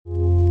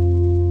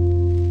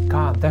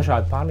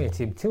dažādu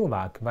pārliecību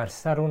cilvēki var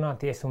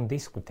sarunāties un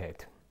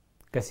diskutēt?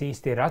 Kas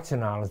īsti ir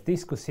racionālas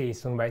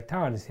diskusijas un vai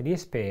tādas ir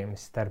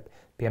iespējamas starp,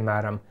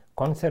 piemēram,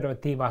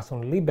 konservatīvās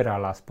un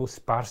liberālās puses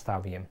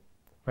pārstāvjiem?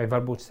 Vai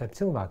varbūt starp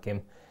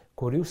cilvēkiem,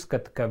 kuri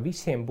uzskata, ka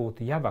visiem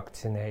būtu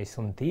jāvakcinējas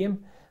un tiem,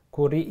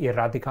 kuri ir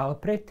radikāli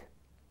pret?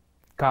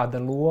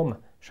 Kāda loma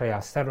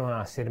šajās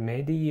sarunās ir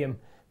medijiem,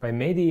 vai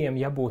medijiem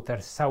jābūt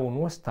ar savu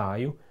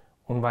nostāju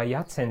un vai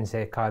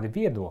jācenzē kādi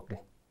viedokļi?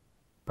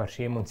 Par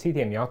šiem un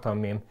citiem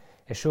jautājumiem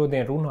es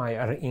šodien runāju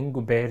ar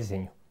Ingu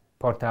Bērziņu,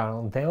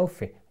 portāla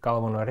Delfi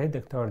galveno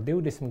redaktoru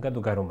 20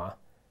 gadu garumā.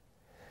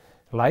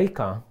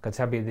 Laikā, kad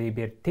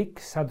sabiedrība ir tik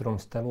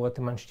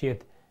sadrumstalota, man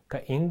šķiet, ka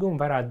Ingum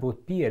varētu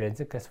būt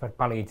pieredze, kas var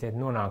palīdzēt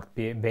nonākt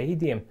pie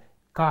veidiem,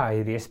 kā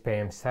ir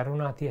iespējams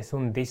sarunāties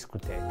un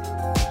diskutēt.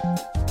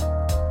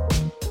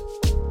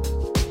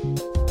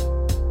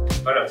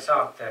 Varam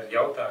sākt ar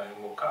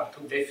jautājumu, kā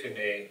tu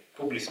definēji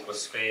publisko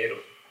sfēru?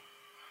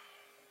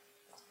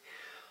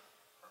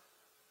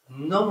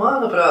 Nu,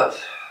 manuprāt,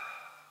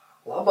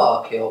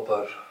 labāk jau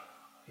par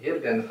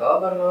Jurgenu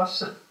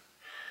Habermasu.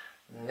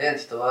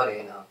 Viens to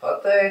arī nav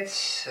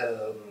pateicis.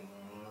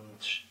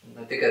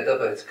 Ne tikai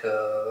tāpēc, ka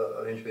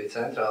viņš bija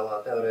centrālā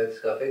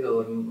teorētiskā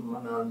figūra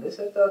manā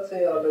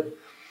disertācijā, bet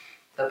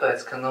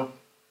tāpēc, ka,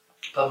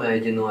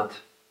 pamēģinot,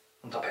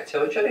 un tāpēc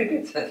jau viņš arī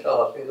bija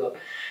centrālā figūra,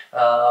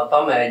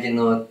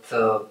 pamēģinot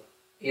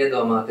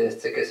iedomāties,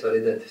 cik es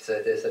varu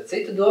identificēties ar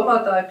citu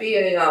domātāju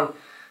pieejām,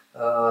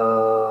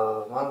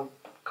 man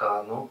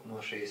kā no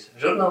šīs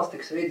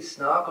žurnālistikas vidas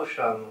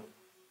nākušām,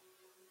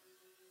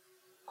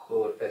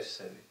 kur es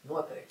sevi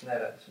noteikti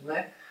neredzu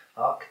ne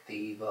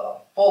aktīvā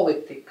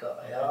politikā,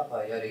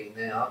 vai arī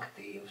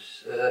neaktīvs,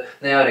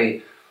 ne arī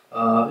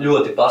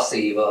ļoti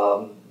pasīvā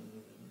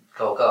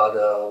kaut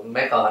kāda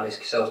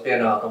mehāniski savus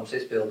pienākumus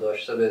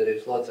izpildoša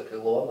sabiedrības locekļu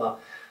lomā,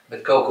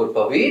 bet kaut kur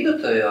pa vidu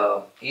tajā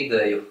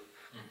ideju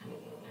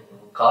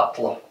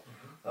katla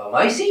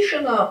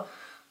maisīšanā,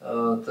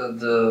 tad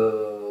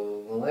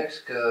man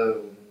liekas, ka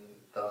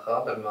tā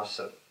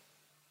Habermasa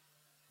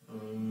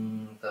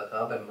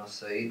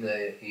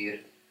ideja ir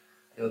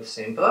ļoti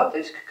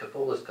simpātiska, ka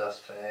publiskā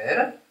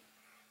sfēra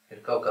ir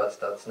kaut kāds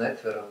tāds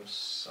netverams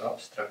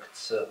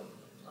abstrakta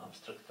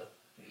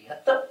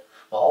vieta,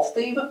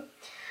 valstība,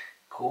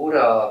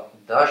 kurā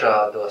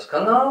dažādos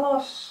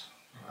kanālos,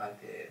 vai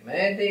tie ir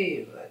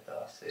mēdīji, vai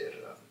tās ir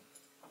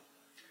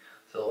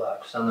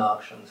cilvēku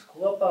sanākšanas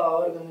kopā,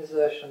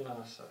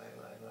 organizēšanās, vai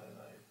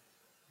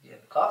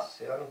jebkas,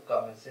 kā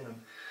mēs zinām.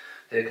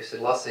 Tie, kas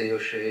ir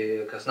lasījuši,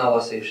 kas nav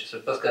lasījuši,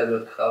 var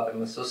paskaidrot, ka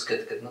Habermas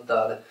uzskata, ka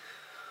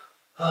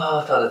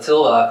tāda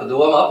cilvēku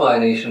doma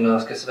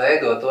apmainīšanās, kas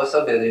veido to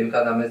sabiedrību,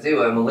 kādā mēs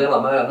dzīvojam, un lielā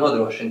mērā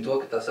nodrošina to,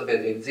 ka tā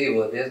sabiedrība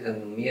dzīvo diezgan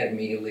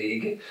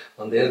miermīlīgi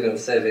un diezgan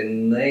sevi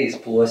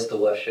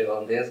neizpostoši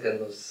un diezgan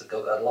uz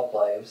kaut kādu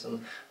labklājības un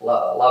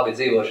labi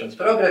dzīvošanas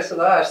progresu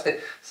vērsti,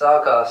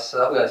 sākās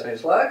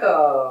apgaismības laikā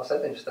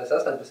 17.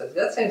 18.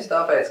 gadsimts,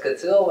 tāpēc, ka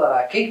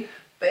cilvēki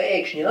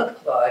pēkšņi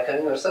atklāja, ka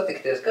viņi var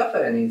satikties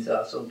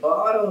kafejnīcās un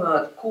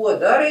pārunāt, ko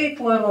darīt,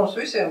 lai mums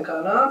visiem kā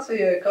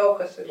nācijai kaut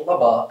kas ir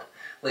labāk.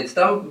 Līdz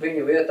tam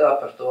viņu vietā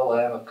par to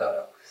lēma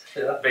karalis.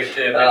 Ja? Bet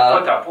ko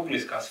tā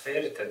publiskā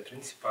sfēra tad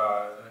principā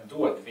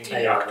dod?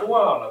 Viņa ir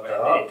aktuāla vai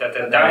ne?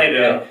 Tā ir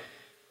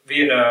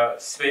viena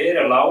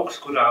sfēra lauks,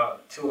 kurā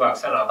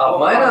cilvēks sanāk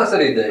apmainās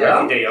ar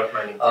idejām,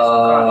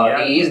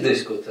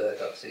 izdiskutē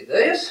tās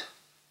idejas,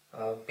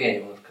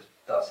 pieņemot, ka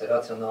tās ir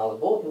racionāli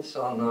būtnes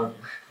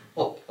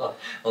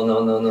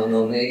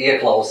un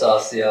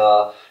ieklausās,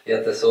 ja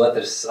tas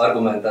otrs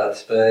argumentēti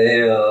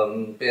spēja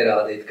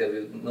pierādīt, ka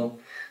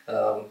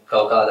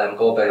kaut kādiem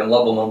kopējiem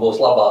labumam būs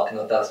labāk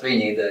no tās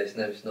viņa idejas,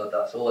 nevis no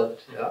tās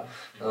otras.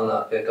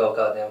 Nonāk pie kaut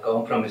kādiem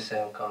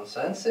kompromisiem,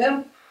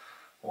 konsensiem,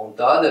 un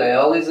tāda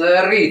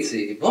realizē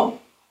rīcību,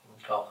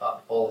 kaut kādu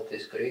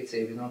politisku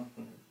rīcību.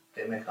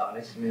 Tie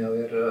mehānismi jau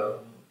ir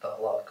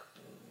tālāk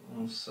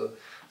mums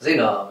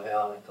zināmi,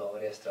 to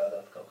var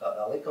iestrādāt kaut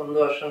kādā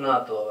likumdošanā,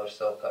 to var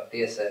savukārt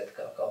iesēt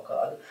kā kaut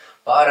kādu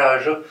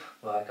pārāžu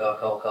vai kā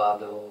kaut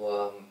kādu,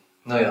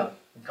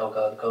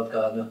 kaut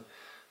kādu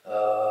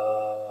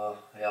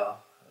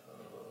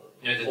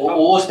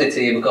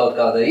uzticību kaut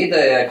kādai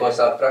idejai, ko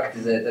sāk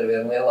praktizēt ar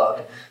vien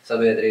lielāku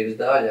sabiedrības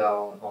daļā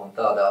un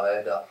tādā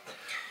veidā.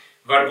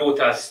 Varbūt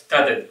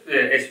tad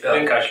es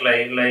vienkārši,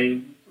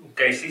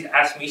 ka es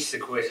esmu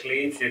izsekojis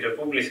līdzi, ir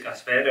publiskā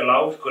sfēra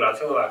lauks, kurā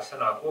cilvēki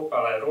sanāk kopā,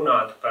 lai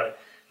runātu par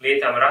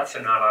lietām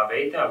racionālā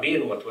veidā,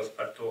 vienotos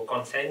par to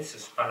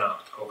konsensus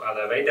panākt kaut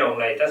kādā veidā, un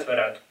lai tas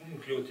varētu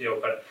kļūt jau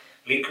par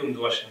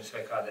likumdošanas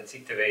vai kāda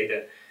cita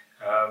veida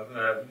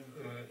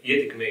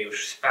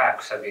ietekmējušu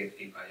spēku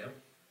sabiedrībā,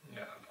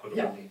 kur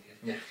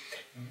vadīties.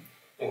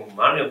 Un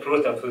man jau,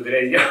 protams,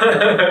 uzreiz,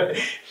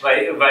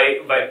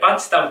 vai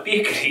pats tam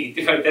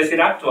piekrīti, vai tas ir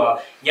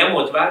aktuāli,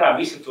 ņemot vērā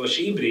visu to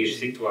šī brīža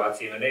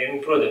situāciju,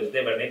 protams,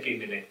 nevar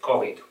nepieminēt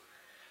Covidu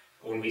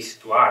un visu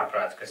to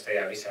ārprātu, kas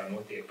tajā visā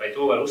notiek. Vai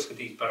to var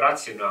uzskatīt par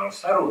racionālu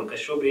sarunu,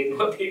 kas šobrīd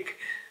notiek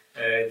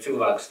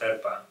cilvēku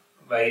starpā,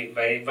 vai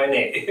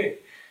nē?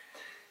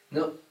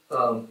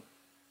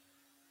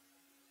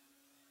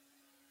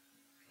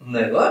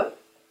 Nevar.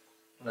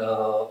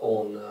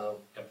 Un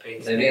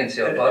neviens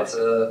jau pats,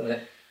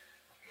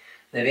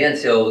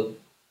 neviens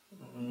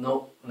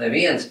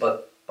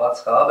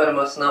pats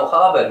Hābermas nav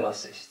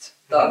Hābermasists.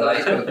 Tādā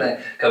izpratnē,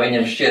 ka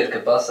viņam šķiet, ka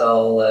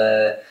pasaulē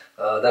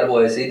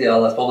darbojas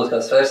ideālās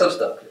publiskās sfēras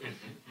apstākļi.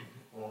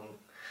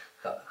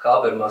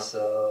 Hābermas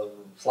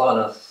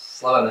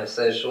slavenais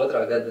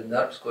 62. gada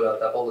darbs, kurā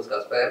tā publiskā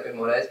sfēra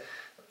pirmo reizi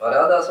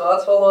parādās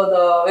vācu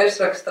valodā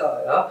virsrakstā,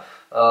 ja?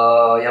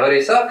 Jau arī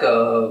saka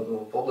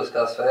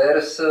publiskās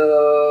sfēras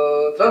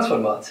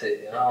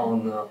transformācija, ja?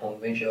 Un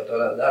viņš jau to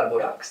darbu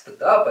raksta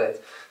tāpēc,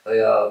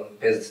 tajā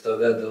 50.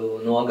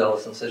 gadu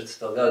nogalas un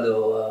 60.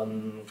 gadu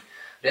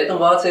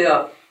Rietumvācijā,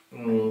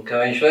 ka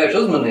viņš vērš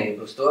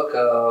uzmanību uz to,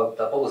 ka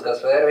tā publiskā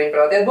sfēra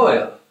viņaprāt iet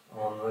bojā.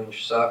 Un viņš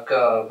saka,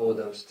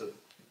 būdams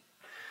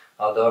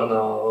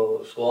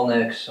Adorno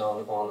skolnieks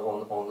un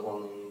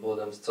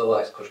būdams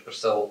cilvēks, kurš par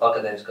savu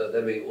akadēmisko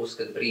darbību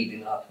uzskata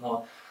brīdināt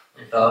no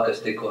tā,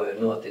 kas tikko ir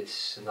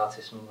noticis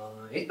nacisma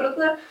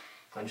izpratnē.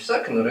 Viņš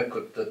saka,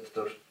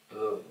 tur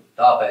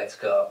tāpēc,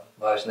 ka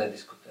vairs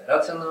nediskutē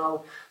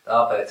racionāli,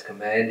 tāpēc, ka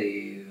mēdī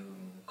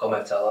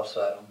komerciāla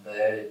apsvēruma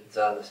dēļ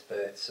dzenas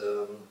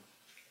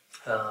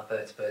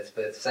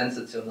pēc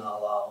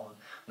sensacionālā un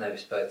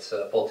nevis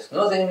pēc politiski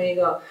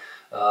nozīmīgā,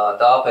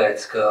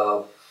 tāpēc, ka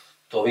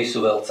to visu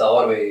vēl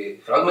cauri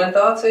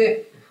fragmentācija,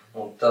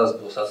 un tas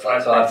būs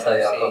atslēgas vārds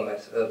tajā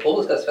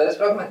publiskās sfēras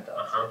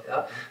fragmentācija.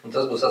 Ja? Un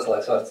tas būs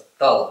atslēgas vārds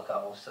tālākā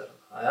mūsu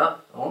sarunā. Ja?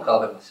 Un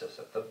Hābermas jau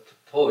saka,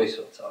 to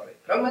visu cauri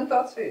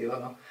fragmentācija, jo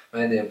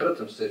mēdījiem,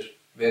 protams, ir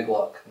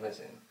vieglāk,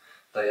 nezinu,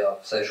 tajā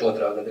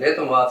 62. gada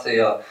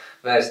Rietumvācijā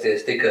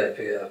vērsties tikai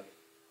pie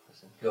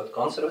ļoti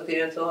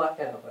konservatīviem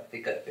cilvēkiem vai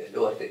tikai pie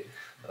ļoti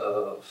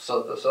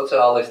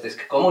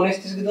sociālistiski,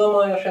 komunistiski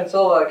domājošiem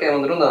cilvēkiem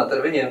un runāt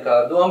ar viņiem kā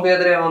ar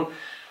dombiedriem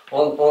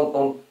un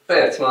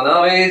pēc man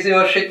avīzi,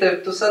 jo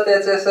šite tu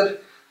satiecies ar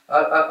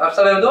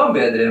saviem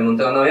dombiedriem un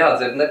tev nav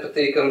jādzird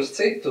nepatīkams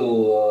citu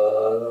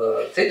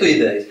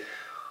idejas.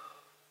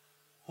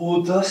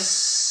 Un tas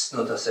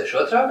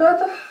 62.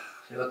 gada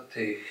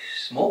ļoti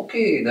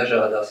smuki,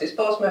 dažādās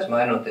izpausmēs,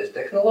 mainoties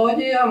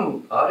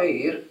tehnoloģijām, arī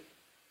ir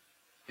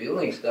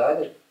pilnīgi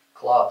skaidri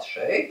klāt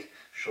šeit,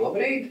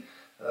 šobrīd,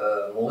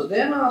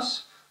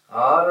 mūsdienās,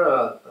 ar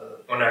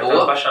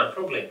tām pašām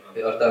problēmām.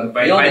 Ar tām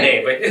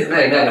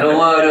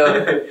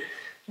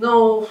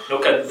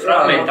kad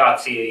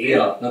fragmentācija ir.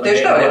 Jā,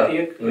 tieši tā,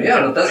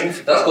 jā. Tas,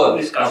 ko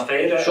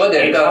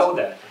šodien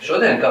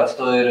kāds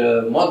to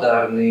ir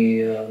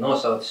moderni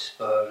nosaucis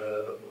par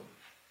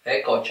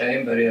echo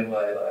chamberiem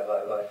vai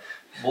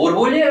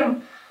burbuļiem,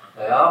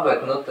 jā,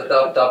 bet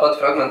tāpat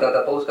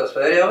fragmentētā publiskā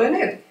sfēra jau vien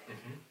ir.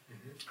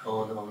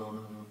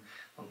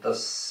 Un tas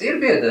ir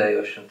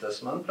biedējoši, un tas,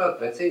 manuprāt,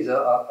 precīzi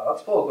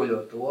atspoguļo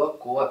to,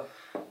 ko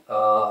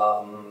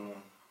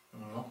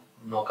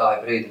no kā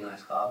ir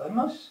brīdinājis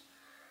Hābermas,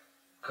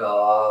 ka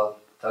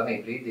tādā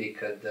brīdī,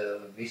 kad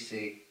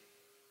visi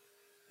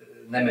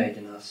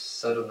nemēģinās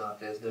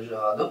sarunāties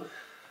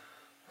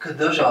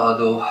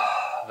dažādu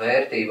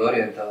vērtību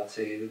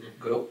orientāciju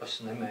grupas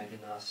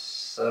nemēģinās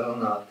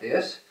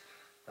sarunāties,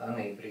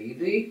 tādā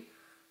brīdī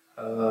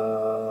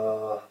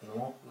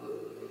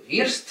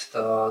irst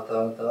tā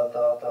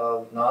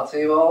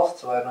nācija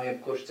valsts vai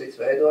jebkurš cits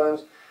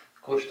veidojums,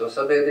 kurš to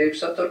sabiedrību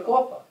satur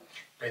kopā.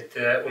 Bet,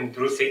 un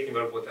drusītni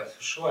varbūt tās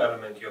uz šo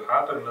elementu, jo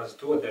Hābermas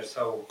dod ar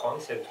savu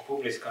konceptu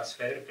publiskā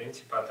sfēra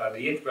principā tādu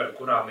ietveru,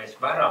 kurā mēs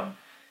varam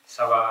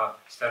savā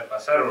starpā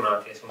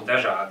sarunāties un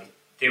dažādi,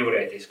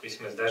 teorētiski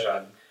vismaz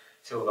dažādi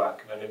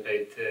cilvēki, vai ne,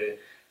 bet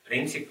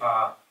principā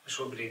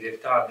šobrīd ir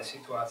tāda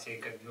situācija,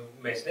 ka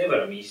mēs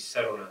nevaram īsti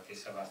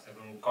sarunāties savā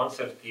starpā, un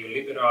konservatīvi,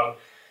 liberāli,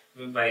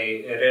 vai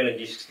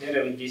reliģisks,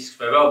 nereliģisks,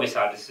 vai vēl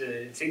visādas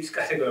citas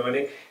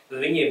kategorijas,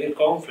 viņiem ir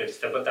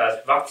konflikts, tāpat tās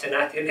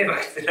vakcinētie,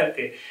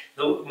 nevakcinētie.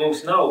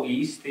 Mums nav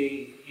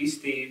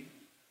īsti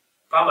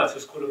pamats,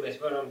 uz kuru mēs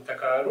varam tā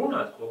kā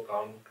runāt kopā,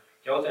 un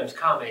jautājums,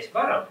 kā mēs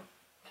varam?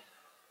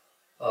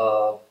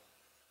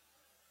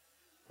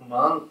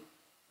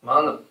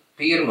 Mana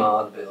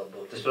pirmā atbilde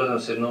būtu. Tas,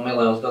 protams, ir $1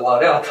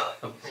 000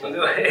 jautājums.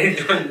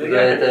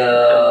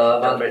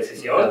 Tāpēc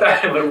es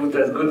jautāju, varbūt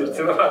tās gudri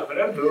cilvēki var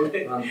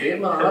atbildēt. Man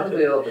pirmā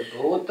atbilde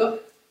būtu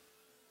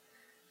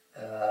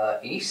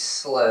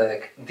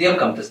izslēgt tiem,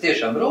 kam tas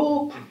tiešām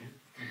rūp,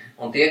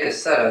 un tie, kas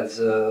saredz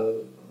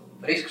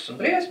riskus un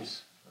briesmas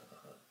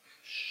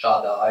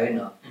šādā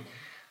ainā,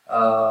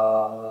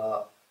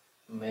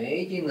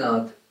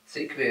 mēģināt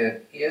cik vien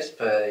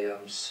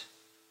iespējams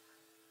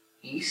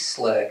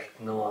izslēgt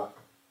no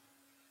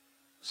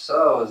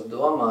savas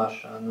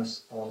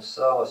domāšanas un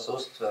savas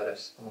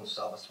uztveres un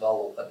savas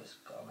valodas,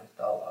 kā mēs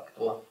tālāk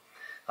to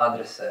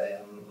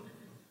adresējam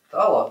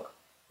tālāk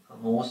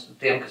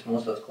tiem, kas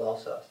mūsos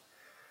klausās,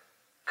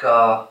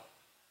 ka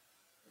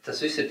tas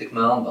viss ir tik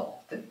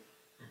melnbalti.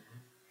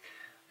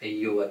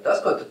 Jo tas,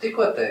 ko tu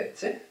tikko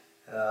teici,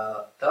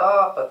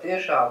 tā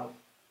patiešām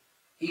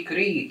ik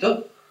rītu,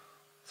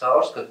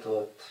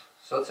 caurskatot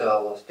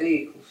sociālos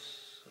tīklus,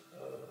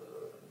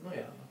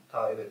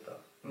 tā jau ir tā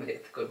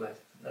vieta, kur mēs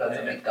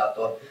redzam it kā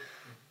to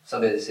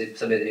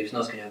sabiedrības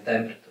noskaņojuma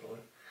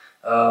temperatūru.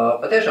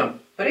 Patiešām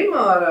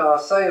primārā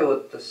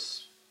sajūtas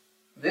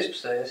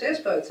dispusējais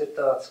iespējas ir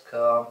tāds,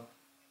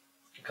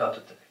 kā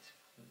tu teici,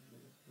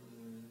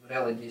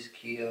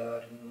 reliģiski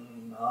ar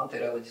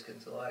antireliģiskiem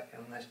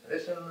cilvēkiem nespēja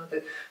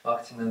sarunāties,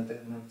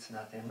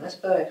 vakcinētiem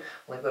nespēja,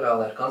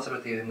 liberāli ar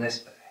konservatīviem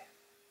nespēja.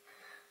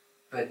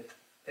 Bet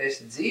es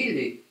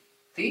dziļi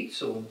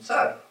ticu un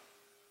ceru,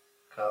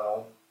 ka,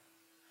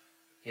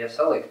 ja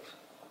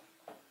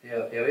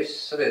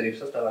viss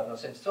sabiedrības sastāvētu no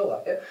 100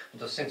 cilvēku, un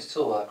tos 100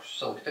 cilvēkus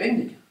salikt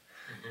rindiņā,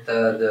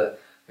 tad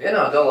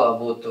vienā galā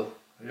būtu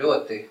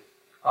ļoti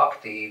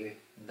aktīvi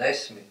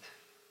 10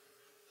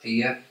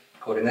 tie,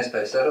 kuri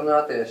nespēja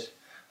sarunāties,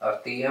 ar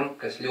tiem,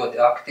 kas ļoti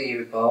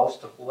aktīvi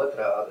paustu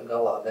otrā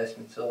galā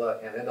 10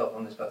 cilvēkiem viedokli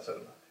un nespēja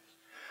sarunāties.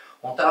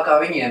 Un tā kā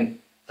viņiem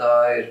tā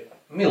ir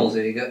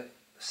milzīga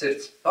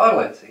sirds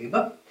pārliecība,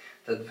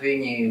 tad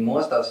viņi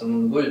mostās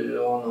un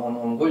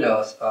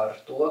guļās ar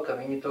to, ka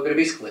viņi to grib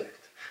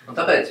izkliegt. Un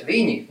tāpēc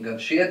viņi, gan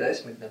šie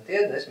 10, gan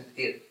tie 10,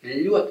 ir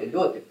ļoti,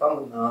 ļoti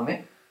pamanāmi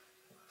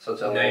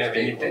sociālajos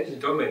tīklos.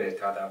 Viņi dominē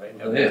tādā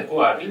veidā, bet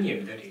ko ar viņiem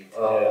darīt?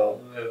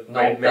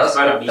 Vai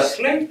mēs varam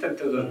izslēgt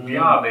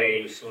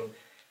bļāvējus un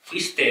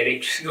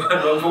histēriķus no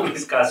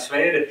publiskās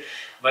sfēras,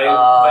 vai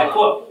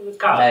ko?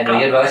 Kā?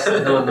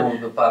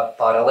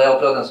 Paralēli,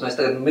 protams, mēs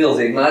tagad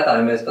milzīgi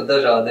mētājamies pa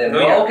dažādiem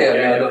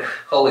laukiem,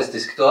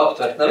 holistiski to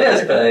aptvert nav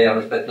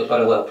iespējams, bet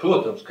paralēli,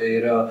 protams, ka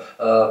ir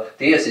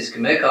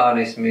tiesiski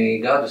mekānismi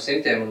gadu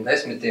simtiem un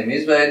desmitiem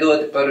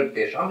izveidoti par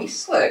tiešām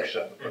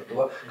izslēgšanu, par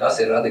to, kas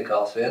ir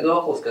radikāls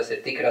viedoklis, kas ir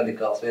tik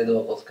radikāls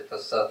viedoklis, ka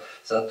tas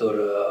satur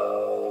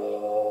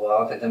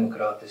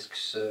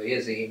antidemokrātisks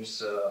iezīmes,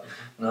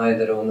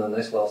 naida un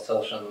neslavas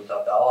celšanu un tā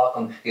tālāk,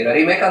 un ir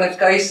arī mehānisms,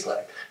 kā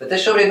izslēgt. Bet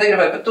es šobrīd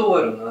negribēju par to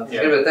runāt. Es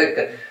gribēju teikt,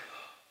 ka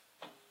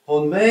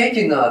un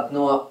mēģināt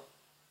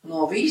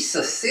no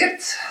visas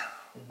sirds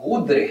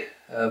gudri,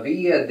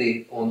 viedi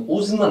un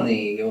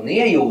uzmanīgi un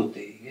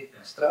iejūtīgi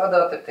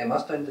strādāt ar tiem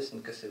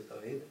 80, kas ir pa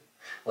vidi.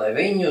 Lai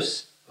viņus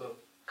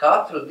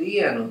katru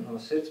dienu no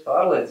sirds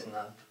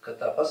pārliecinātu, ka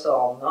tā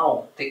pasaule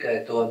nav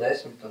tikai to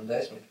 10 un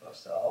 10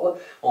 pasaule,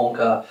 un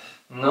ka,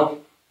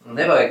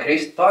 nevajag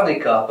krist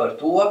panikā par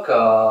to, ka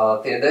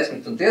tie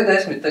 10 un tie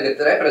 10 tagad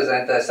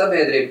reprezentē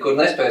sabiedrību, kur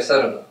nespēja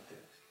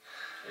sarunāties.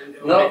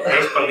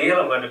 Es par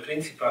lielam varu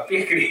principā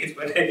piekrīt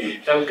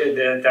tam, ka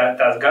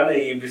tās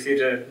galējības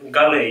ir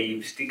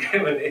galējības tikai,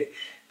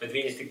 bet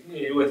viņas tik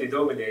ļoti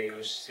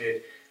dominējošas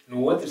ir.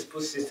 No otras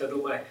puses, es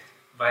domāju,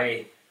 vai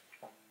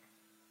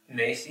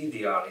neesi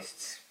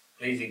ideālists,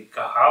 līdzīgi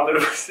kā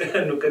Habermas,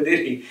 kad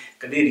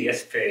ir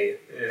iespēja.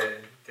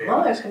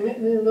 Man liekas, ka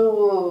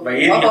vai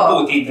ir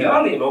jābūt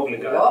ideāliem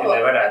obligāti,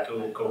 lai varētu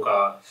kaut kā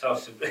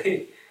savstarpēji?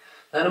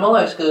 Man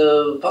liekas, ka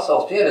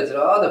pasaules pieredze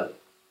rāda,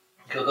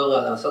 ka kaut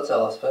kādā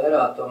sociālā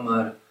sfērā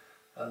tomēr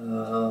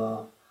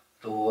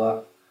to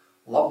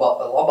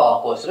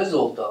labākos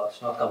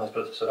rezultātus, kā mēs,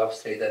 protams, varam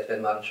apstrīdēt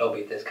vienmēr un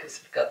šaubīties,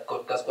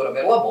 kas kuram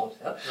ir labums.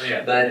 Ja?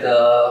 Bet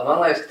man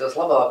liekas, ka tos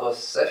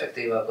labākos,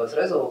 efektīvākos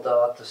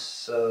rezultātus,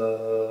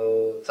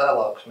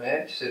 cēlākus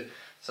mērķus ir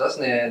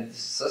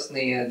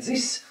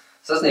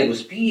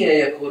sasniegusi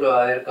pieeja, kurā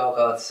ir kaut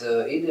kāds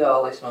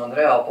ideālisma un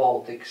reāla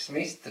politikas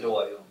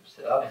mistrojums.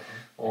 Ja?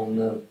 Un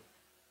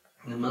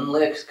man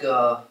liekas, ka,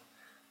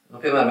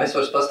 piemēram, es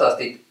varu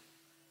pastāstīt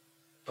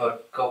par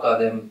kaut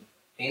kādiem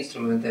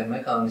instrumentiem,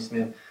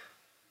 mehānismiem,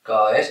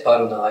 kā es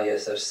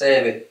parunājies ar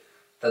sevi,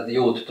 tad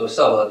jūtu to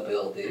savu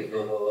atbildību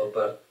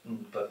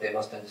par tiem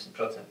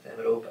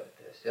 80%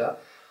 rūpēties. Ja?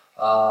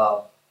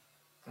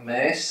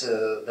 Mēs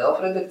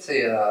Delfa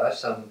redakcijā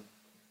esam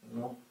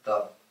tā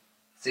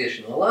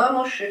cieši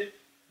nolēmuši,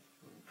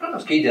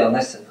 protams, ka ideāli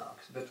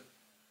nesanāks, bet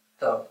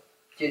tā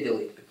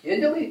ķieģelīt pa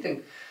ķieģelītim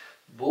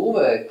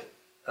būvēt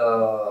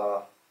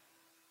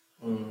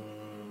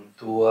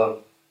to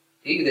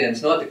ikdienas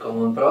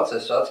notikumu un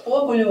procesu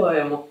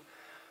atspoguļojumu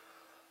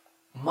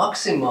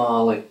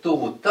maksimāli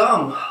tuvu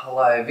tam,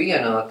 lai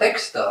vienā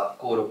tekstā,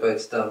 kuru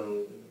pēc tam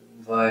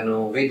vai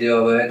video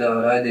veidā,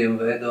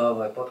 raidījuma veidā,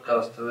 vai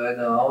podcastu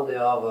veidā,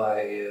 audio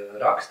vai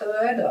raksta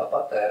veidā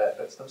patērē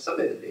pēc tam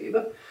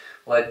sabiedrība,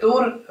 lai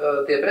tur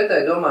tie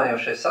pretēji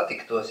domājošie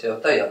satiktos jau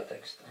tajā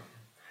tekstā.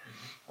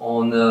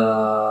 Un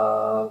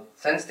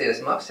censties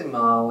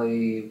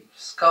maksimāli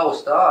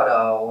skaust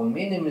ārā un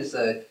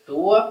minimizēt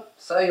to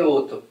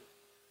sajūtu,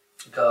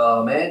 ka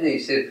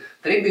mēdījis ir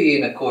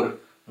tribīne, kur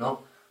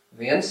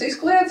viens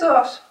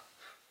izkliedzās,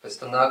 pēc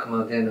tam nākamā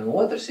dienā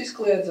otrs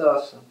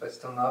izkliedzās, un pēc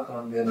tam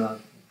nākamā dienā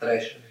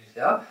trešais.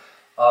 Ja?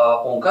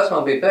 Un kas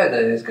man bija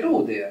pēdējais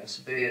grūdienis,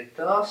 bija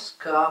tas,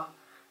 ka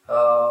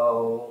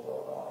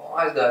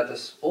aizgāja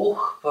tas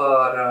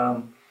par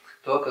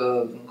to, ka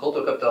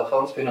Kultūra Kapitāla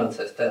fonds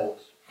finansēs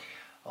telus.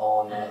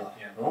 Un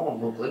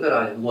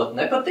liberāļiem ļoti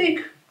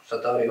nepatīk,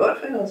 tad arī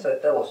var finansēt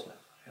telus.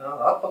 Ja?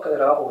 Atpakaļ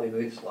Rāvulī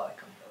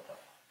viduslaikam.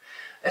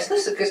 Es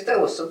nesaku, ka es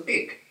telusam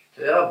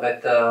piekrītu, ja?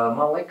 Bet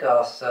man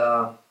likās,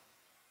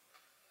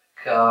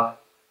 ka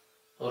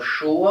uz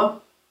šo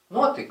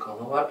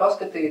notikumu var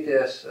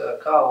paskatīties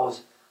kā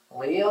uz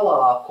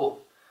lielāku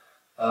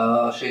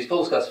šīs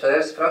publiskās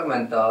sfēras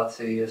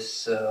fragmentācijas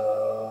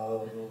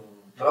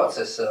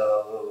procesa,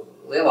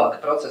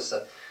 lielāka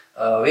procesa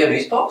vienu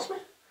izpausmi,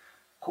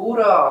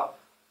 kurā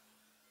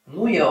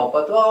nu jau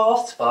pat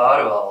valsts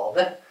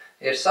pārvalde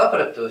ir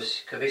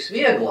sapratusi, ka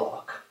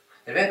visvieglāk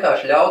ir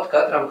vienkārši ļaut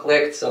katram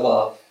kliegt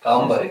savā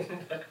kambarī.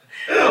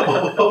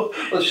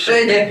 Un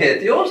šeit ņemiet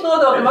jūs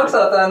nodokļu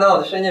maksātāju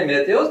naudu, šeit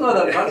ņemiet jūs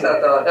nodokļu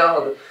maksātāju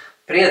naudu.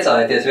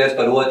 Priecājieties viens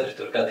par otru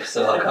tur katrs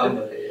savā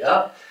kambarī, ja?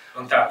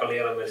 Un tā pa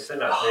lielam ir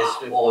sanāk,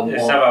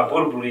 mēs savā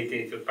burbulītī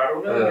tur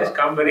parunājamies,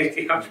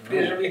 kambarītī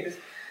apspriežamies.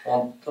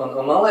 Un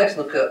man liekas,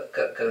 nu,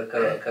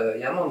 ka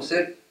ja mums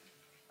ir,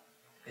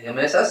 ja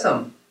mēs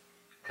esam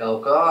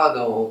kaut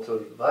kādu tur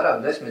vairāk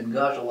 10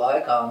 gažu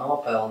laikā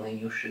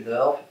nopelnījuši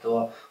Delfi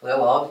to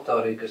lielu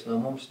auditoriju, kas no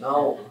mums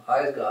nav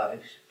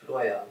aizgājusi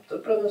projām.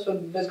 Tur, protams, var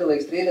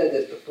bezgalīgi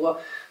strīdēties par to,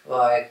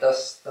 vai tas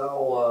nav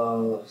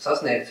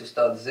sasniegts uz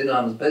tādas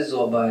zināmas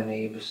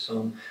bezzobainības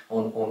un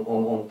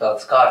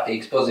tādas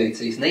kārtīgas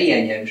pozīcijas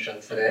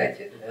neieņemšanas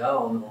rēķina. Ja?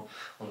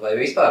 Un vai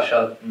vispār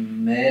šāda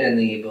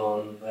mērenība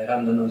un vai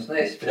randanos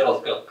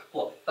neizspēles kaut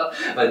ko.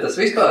 Vai tas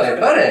vispār ir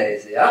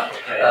pareizi, ja?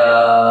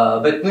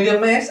 Bet, nu, ja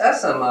mēs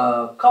esam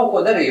kaut ko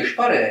darījuši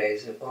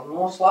pareizi un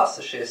mūs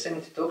lasa šie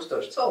 100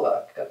 000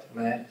 cilvēki katru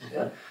mēnesi,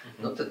 ja?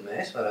 Nu, tad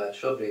mēs varētu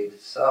šobrīd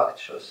sākt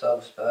šo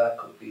savu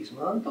spēku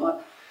izmantot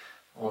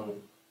un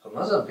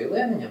pamazam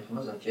pilieniņam,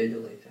 pamazam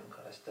ķieģelītiem,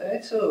 kā es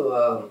teicu,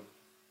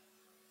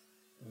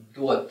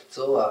 dot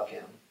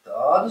cilvēkiem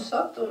tādu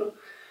saturu,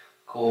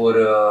 kur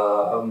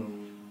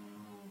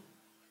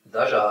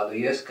dažādu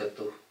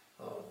ieskatu,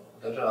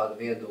 dažādu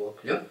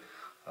viedokļu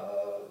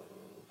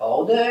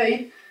paudēji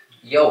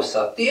jau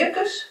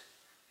satiekas,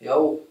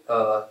 jau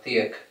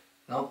tiek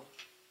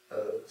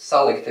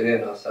salikti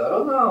vienā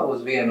sarunā, uz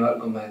vienu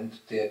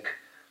argumentu tiek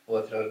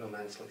otru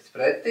argumentu slikts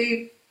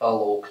pretī,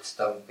 palūgts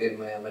tam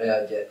pirmajam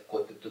reaģēt,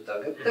 ko tu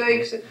tagad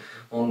teiksi,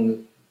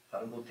 un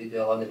varbūt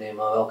ideālā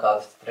gadījumā vēl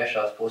kādas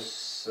trešās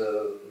puses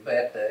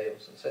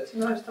vērtējums un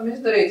secinājums tam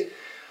izdarīts.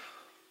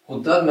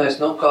 Un tad mēs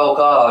kaut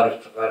kā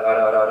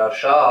ar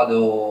šādu,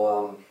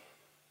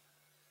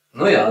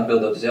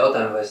 atbildot uz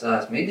jautājumu, vai es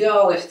neesmu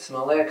ideālists,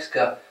 man liekas,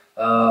 ka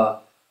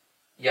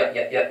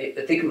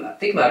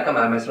tikmēr,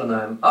 kamēr mēs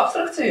runājam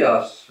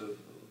abstrakcijās,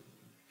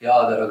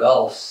 jādara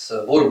gals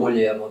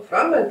burbuļiem un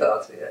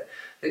fragmentācijai,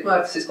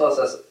 tikmēr tas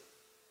izklausās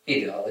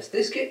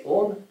ideālistiski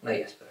un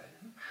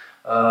neiespējami.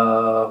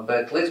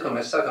 Bet līdz, ko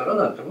mēs sākam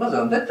runāt par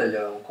mazām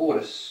detaļām,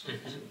 kuras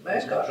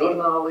mēs kā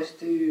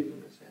žurnālisti,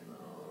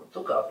 tu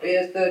kā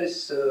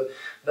priesteris,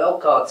 vēl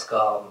kāds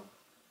kā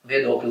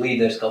viedokļu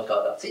līderis kaut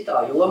kādā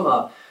citā jomā,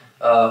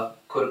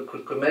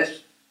 kur mēs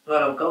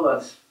varam kaut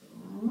kādus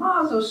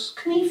mazus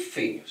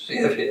knifiņus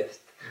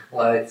ieviest,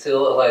 lai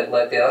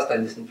tie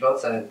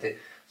 80%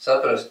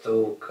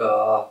 saprastu, ka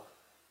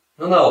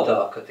nav tā,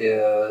 ka tie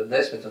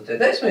 10 un tie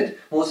 10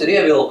 mūs ir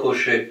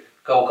ievilkuši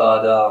kaut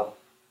kādā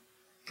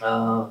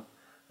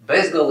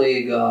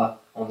bezgalīgā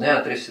un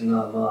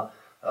neatrisināmā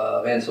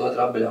viens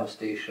otru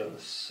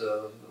apbļaustīšanas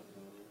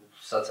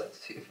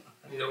sacensībā.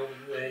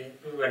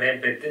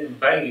 Bet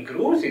baigi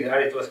grūti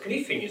arī tos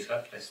knifiņus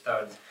atrast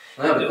tādus.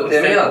 Bet par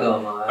tiem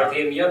jādomā. Par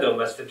tiem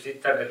jādomā,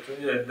 tagad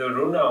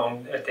runā un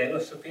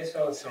tēlos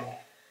piesauc,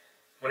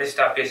 un es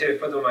tā pie sevi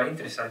padomāju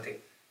interesanti.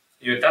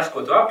 Jo tas, ko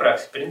tu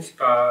apraksti,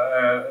 principā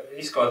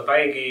izskaut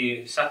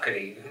baigi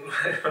sakarīgi,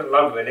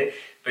 labi, vai ne?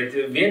 Bet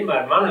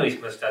vienmēr man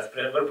vismaz tāds,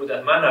 varbūt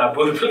tās manā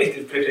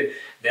burbulītis priekš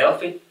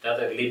Delfi,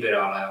 tātad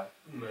liberālā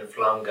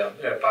flanga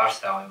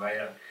pārstāvi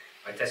vairāk.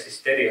 Vai tas ir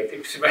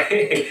stereotips vai...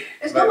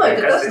 Es domāju,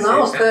 ka tas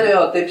nav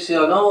stereotips,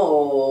 jo,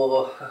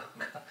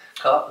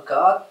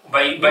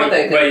 Vai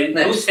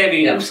tu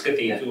sevi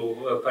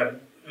uzskatītu par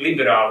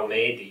liberālu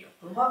mēdīju?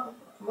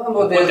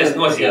 Ko tas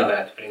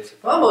nozīmētu,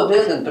 principā? Man būtu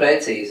diezgan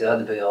precīzi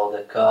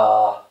atbilde, ka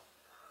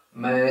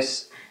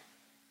mēs,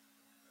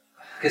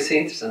 kas ir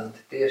interesanti,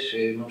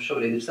 tieši mums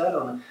šobrīd ir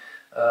saruna,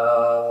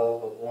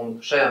 un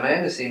šajā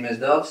mēnesī mēs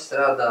daudz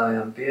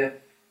strādājam pie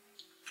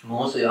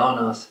mūsu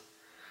jaunās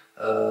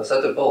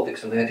satura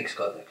politikas un ētikas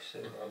kodeksa.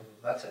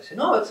 Vecais ir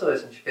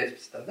novecojis, viņš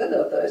 15. gadā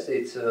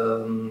taisīts,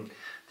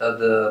 tad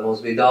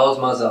mums bija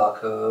daudz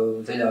mazāk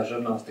dziļās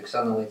žurnālistikas,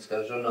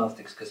 analītiskās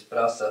žurnālistikas, kas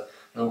prasa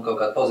kaut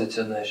kādu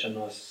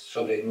pozicionēšanos.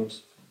 Šobrīd mums,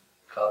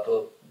 kā to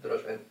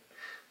droši vien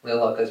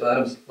lielākais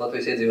vairums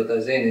Latvijas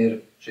iedzīvotāji zina, ir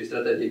šī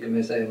stratēģija, ka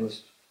mēs ejam uz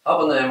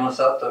abonējumu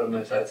saturu,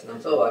 mēs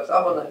aicinām cilvēkus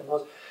abonēt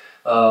mūs.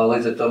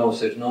 Līdz ar to mums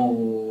ir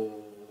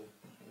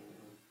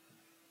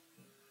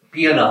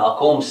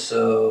pienākums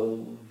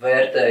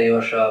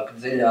vērtējošāk,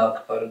 dziļāk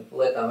par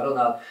lietām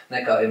runāt,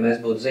 nekā, ja mēs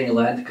būtu ziņu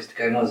lenti, kas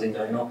tikai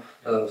nozīmē,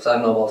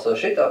 Saeima nobalso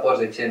šitā,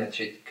 Porziņš iemet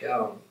šitik,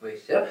 un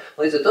viss, ja.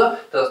 Līdz ar to,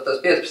 tas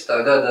 15.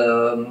 gada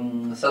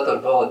satura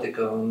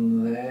politika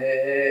un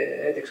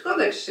ētikas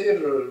kodeks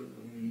ir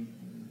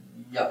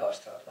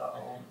jāpārstrādā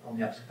un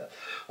jāskatā.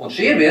 Un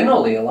šī ir viena no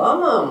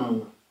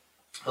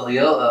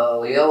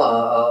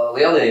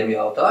lielajiem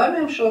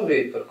jautājumiem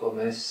šobrīd, par ko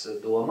mēs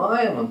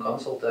domājam un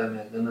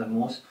konsultējamies gan ar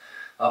mūsu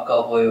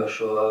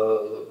apkalpojošo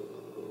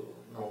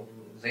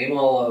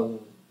zīmola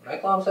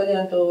reklāmas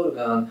aģentūru,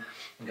 gan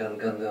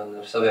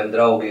ar saviem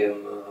draugiem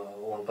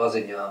un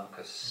paziņām,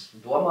 kas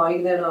domā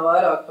ikdienā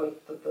vairāk par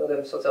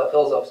tādiem sociāli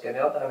filozofiskiem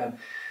jautājumiem.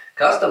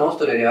 Kas tam mums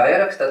tur ir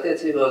jāieraksta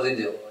attiecībā uz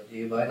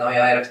ideoloģiju, vai nav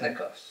jāieraksta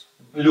nekas?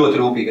 Ļoti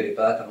rūpīgi arī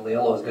pētam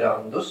lielos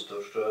grandus,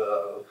 tur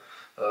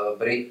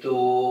Britu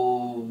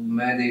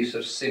mēdījus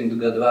ar 100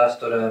 gadu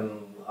vēsturēm,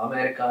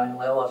 amerikāņu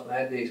lielos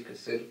mēdījus,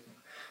 kas ir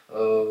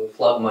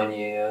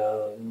flagmaņi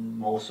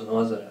mūsu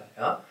nozarē.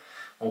 Ja?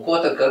 Un ko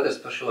tad katrs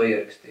par šo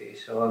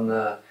ierakstīs?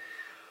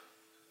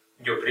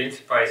 Jo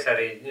principā es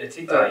arī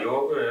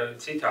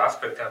citā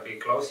aspektā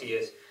biju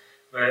klausījies,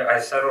 vai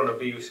aiz saruna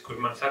bijusi,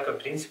 kur man saka,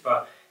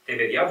 principā, tev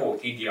ir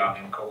jābūt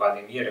ideāliem kaut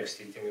kādiem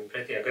ierakstītiem, jo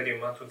pretējā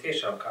gadījumā tu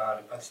tiešām, kā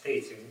arī pats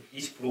teici,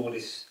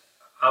 izplūdis,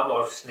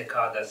 amorfs,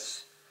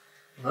 nekādas,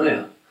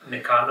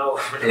 nekā nav.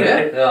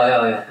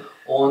 Jā.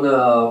 Un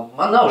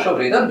man nav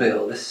šobrīd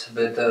atbildes,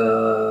 bet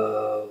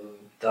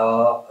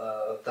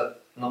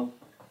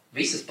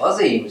visas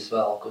pazīmes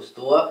velk uz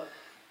to,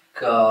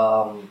 ka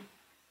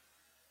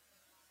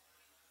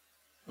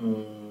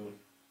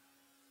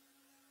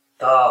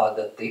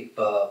tāda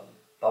tipa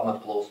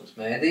pamatplūsmas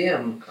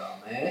mēdījiem, kā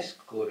mēs,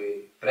 kuri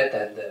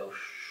pretendē uz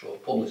šo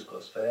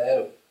publisko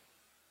sfēru,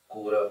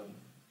 kura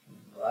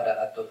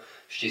varētu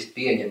šķist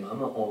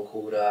pieņemama un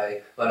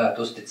kurai varētu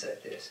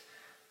uzticēties.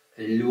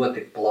 Ļoti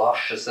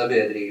plaša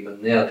sabiedrība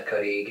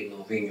neatkarīgi no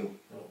viņu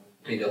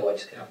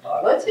ideoloģiskajām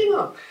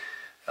pārliecībām.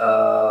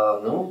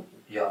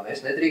 Mēs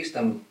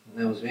nedrīkstam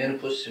ne uz vienu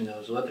pusi, ne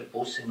uz otru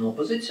pusi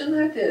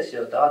nopozicionēties,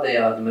 jo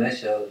tādējādi mēs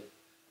jau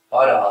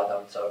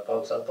parādām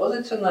caur savu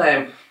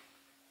pozicionējumu,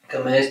 ka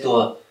mēs to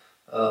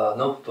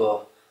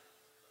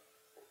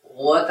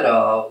otrā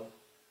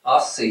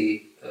asī,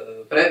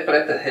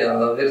 pretējā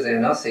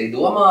virziena asī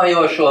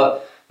domājošo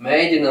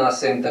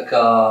mēģināsim tā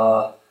kā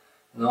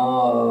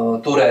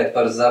turēt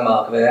par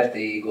zemāk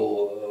vērtīgu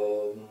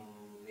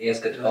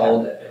ieskatu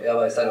paudē,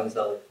 vai sarunas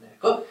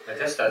dalībnieku.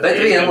 Bet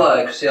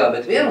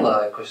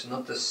vienlaikus,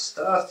 tas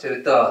stāsts ir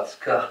tāds,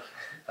 ka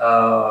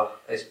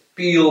es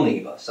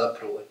pilnībā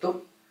saprotu,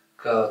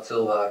 ka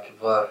cilvēki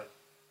var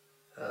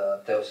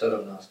tev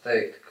sarunās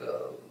teikt, ka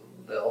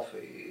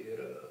Delfi ir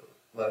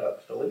vairāk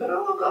uz to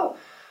liberālo galu.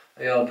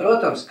 Jo,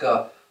 protams,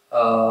 ka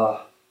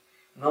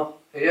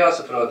ir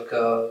jāsaprot,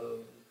 ka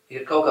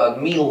ir kaut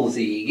kādi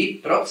milzīgi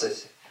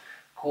procesi,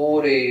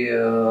 kuri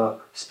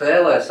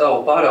spēlē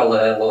savu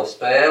paralēlo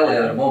spēli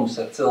ar mums,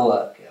 ar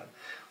cilvēkiem.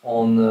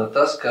 Un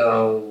tas, ka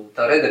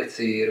tā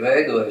redakcija ir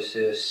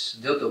veidojusies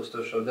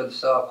 2000. Gadu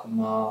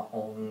sākumā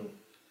un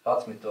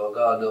 11.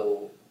 gadu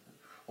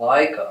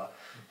laikā,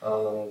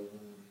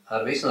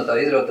 ar visu no tā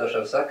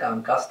izrautošām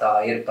sakām, kas tā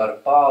ir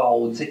par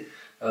paudzi,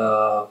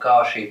 kā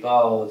šī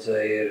paudze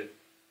ir,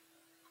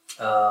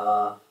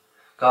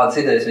 kādas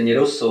idejas viņi ir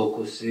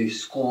uzsūkusi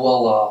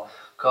skolā,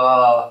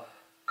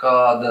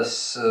 kādas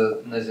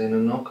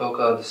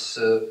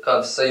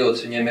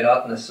sajūtas viņiem ir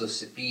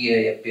atnesusi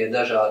pieeja pie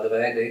dažāda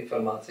veida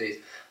informācijas,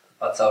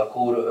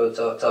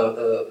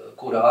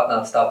 kurā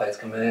atnāca tāpēc,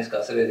 ka mēs kā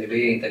sabiedrība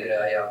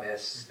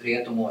integrējāmies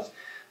rietumos,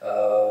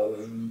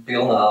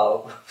 pilnā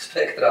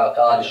spektrā,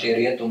 kādi šie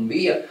rietumi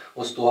bija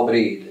uz to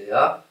brīdi.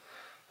 Ja?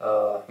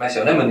 Mēs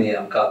jau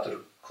nemanījām, kā tur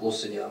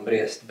klusiņām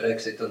briest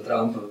Brexit un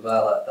Trumpa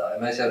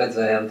vēlētāji. Mēs jau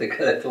redzējām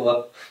tikai to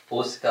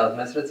pusi, kādu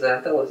mēs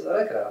redzējām televizoru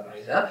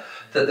ekrānos. Ja?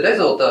 Tad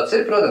rezultāts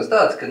ir, protams,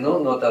 tāds, ka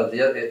no tāda,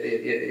 ja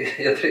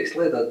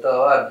drīkst lietot tā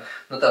vārdu,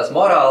 tās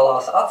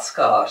morālās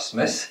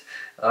atskārsmes,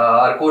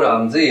 ar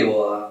kurām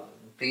dzīvo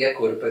tie,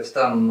 kuri pēc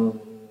tam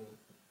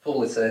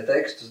publicē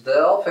tekstus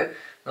Delfi,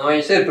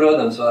 viņas ir,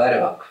 protams,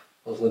 vairāk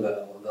uz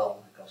liberālo galu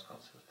nekā uz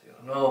konservatīvu.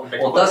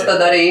 Un tas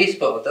tad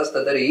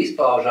arī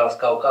izpaužās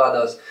kaut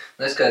kādās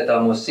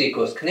neskaitāmos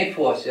sīkos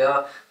knifos,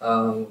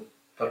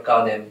 par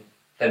kādiem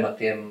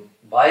tematiem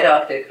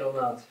vairāk tiek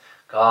runāts,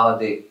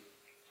 kādi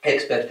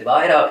eksperti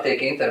vairāk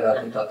tiek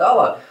intervēti un tā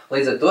tālāk.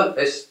 Līdz ar to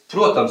es,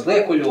 protams,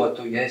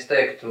 liekuļotu, ja es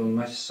teiktu,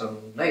 mēs esam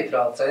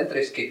neitrāli,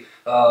 centriski,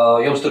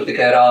 jums tur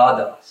tikai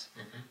rādās.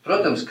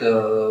 Protams, ka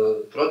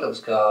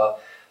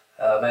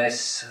mēs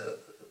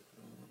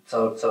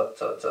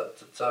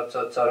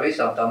caur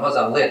visām tām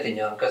mazām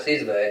lietiņām, kas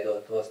izveido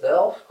tos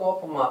Delfi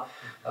kopumā,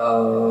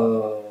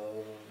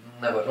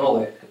 nevar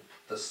noliekt, ka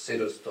tas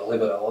ir uz to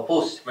liberālo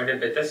pusi.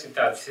 Bet tas ir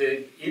tāds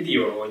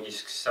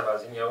ideoloģisks savā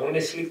ziņā, un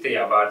es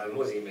sliktajā vārda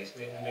nozīmēs,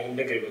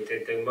 negribu te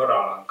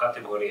morālā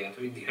kategorijā,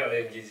 tu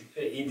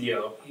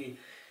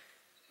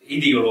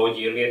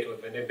ideoloģiju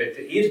lietot, vai ne, bet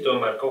ir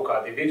tomēr kaut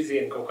kādi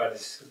virzieni, kaut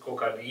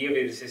kādi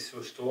ievirzes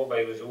uz to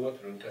vai uz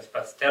otru, un tas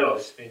pats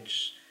Telos, viņš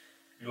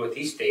ļoti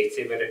izteikts,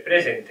 jau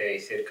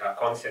reprezentējis ir kā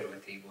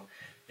konservatīvo.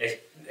 Es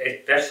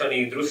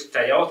personīgi drusku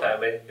tā jautāju,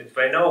 bet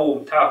vai nav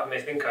tā, ka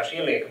mēs vienkārši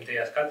ieliekam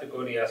tajās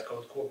kategorijās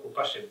kaut ko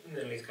paši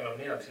līdz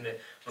galam neapzinē,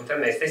 un tad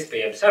mēs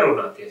nespējam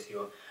sarunāties,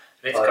 jo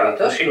redz, kā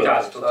tu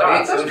šitās, tu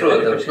tāds. Tas,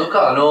 protams,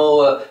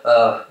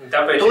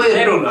 tāpēc es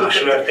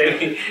nerunāšu ar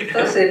tevi.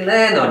 Tas ir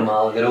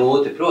nenormāli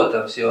grūti,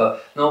 protams, jo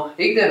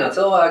ikdienā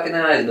cilvēki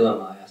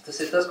neaizdomājās.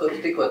 Tas ir tas, ko tu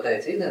tikko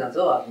teici. Ikdienā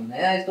cilvēki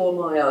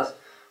neaizdomājās,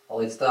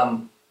 līdz tam,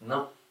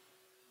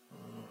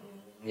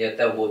 ja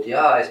tev būtu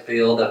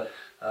jāaizpilda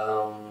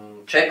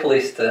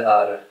checkliste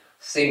ar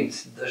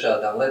 100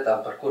 dažādām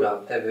lietām, par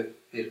kurām tev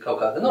ir kaut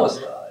kāda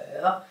nostāja,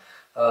 ja?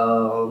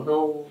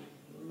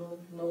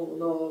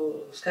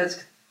 Skaidrs,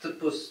 ka tur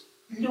būs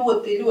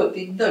ļoti,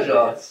 ļoti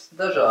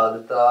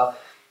dažāda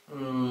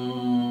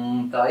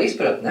tā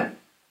izpratne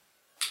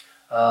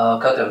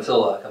katram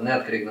cilvēkam,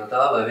 neatkarīgi no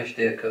tā, vai viņš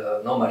tiek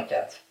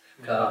nomarķēts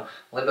kā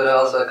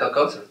liberāls vai kā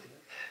konservatīvs.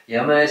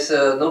 Ja mēs,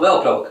 vēl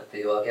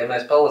provokatīvāk, ja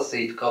mēs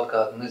palasītu kaut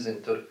kādu, nezinu,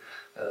 tur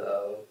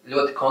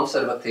ļoti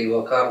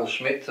konservatīvo Karlu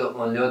Šmitu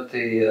un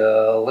ļoti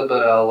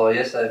liberālo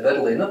Jesēju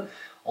Berlinu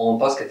un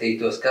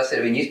paskatītos, kas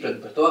ir viņa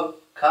izpratne par to,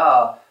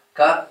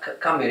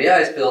 kam ir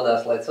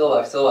jāizpildās, lai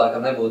cilvēks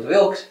cilvēkam nebūtu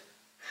vilks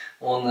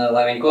un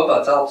lai viņi kopā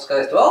celtu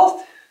skaistu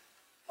valsti.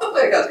 Man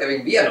liekas, ka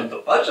viņi vienu un to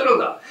pašu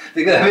runā.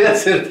 Tikai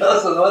viens ir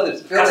tas un otrs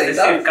ir pilnīgi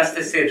tāds. Kas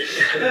tas ir?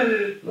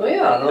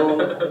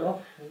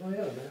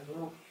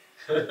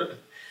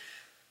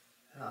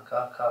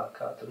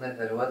 Kā tu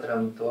nedari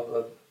otram to, ko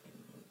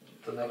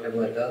tu negribi,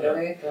 lai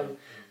darīt, un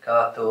kā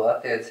tu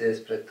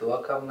attiecies pret to,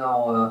 kam nav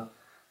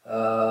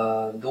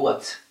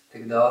dots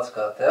tik daudz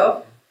kā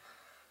tev.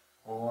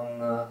 Un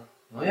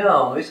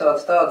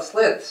visādas tādas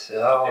lietas,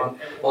 jā,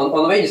 un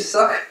viņas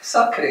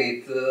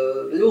sakrīt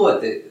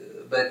ļoti,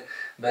 bet,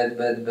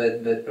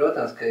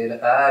 protams, ka ir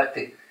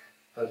ērti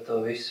par to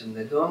visu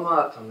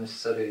nedomāt, un es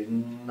arī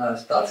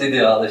neesmu tāds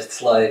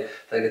ideālists, lai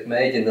tagad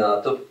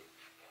mēģinātu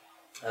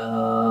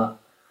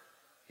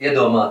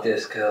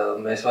iedomāties, ka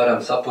mēs varam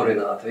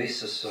sapurināt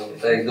visus un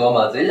teikt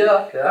domā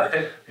dziļāk, jā,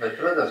 bet,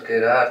 protams, ka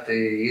ir ērti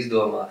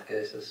izdomāt, ka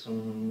es esmu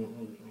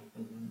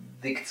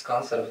dikts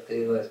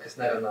konservatīvais, kas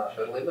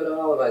nerunāšu ar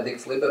liberāli, vai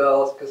dikts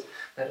liberālis, kas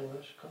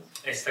nerunāšu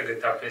konservatīvais. Es tagad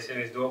tā pie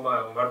sevis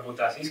domāju, un varbūt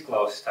tās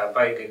izklausas tā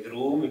baigi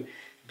drūmi,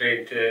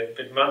 bet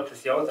man tas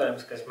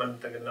jautājums, kas man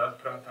tagad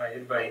nāk prātā,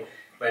 ir vai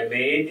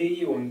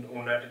mēdīji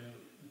un ar,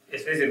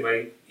 es nezinu,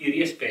 vai ir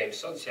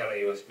iespējams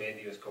sociālajos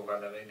mēdījos kaut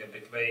kādā veidā,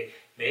 bet vai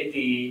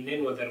mēdīji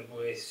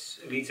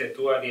nenodarbojas līdz ar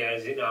to arī ar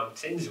zinām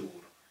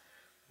cenzūru.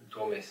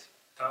 To mēs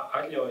tā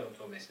atļaujam,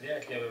 to mēs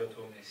neatļaujam,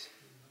 to mēs...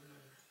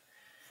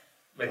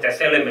 Bet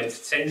tas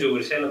elements,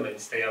 cenzūras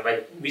elements tajā, vai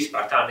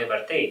vispār tā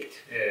nevar teikt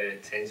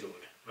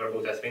cenzūra.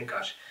 Varbūt tas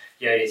vienkārši,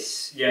 ja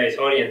es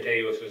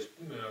orientējos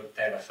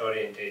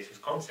uz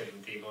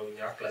konservatīvo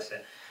viņa atlasē,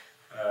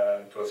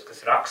 tos, kas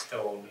raksta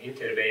un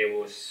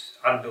intervējos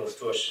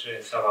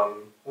atbilstoši savām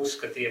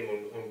uzskatiem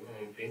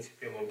un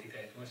principiem un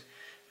tikai tos.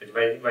 Bet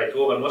vai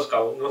to var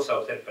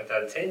nosaukt par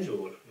tādu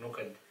cenzūru,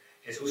 kad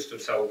es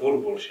uzturu savu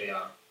burbuli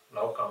šajā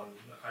laukā un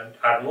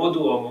ar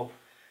nodomu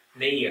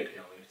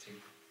neiekļauju.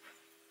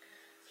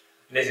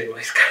 Nezinu,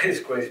 vai skaidrs,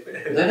 ko es...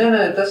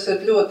 Nē, tas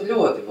ir ļoti,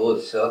 ļoti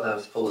būtisks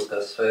jautājums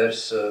publiskās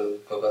sfēras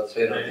kaut kādas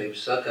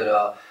vienotības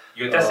sakarā.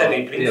 Jo tas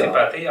arī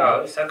principā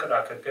tajā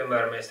sakarā, kad,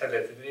 piemēram, mēs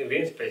tagad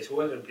viens pēc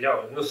otru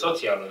bļaujam,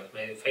 sociālajos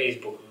mēdījos,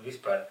 Facebook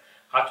vispār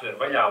atver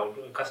vaļā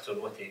un kas tur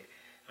notiek.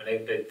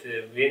 Bet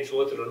viens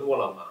otru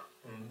nolamā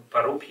un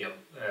par upjam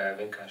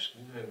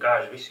vienkārši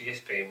gāž visu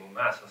iespējumu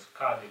mēslas,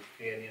 kādi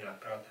tikai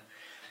ienāk prātā.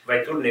 Vai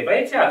tur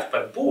nevajadzētu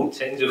pat būt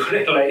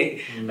cenzūrai,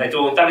 lai to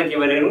un tagad jau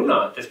arī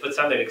runāt. Tas pats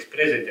Amerikas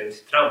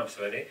prezidents Trumps,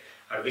 vai ne,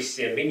 ar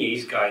visiem viņa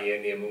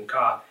izgājieniem un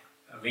kā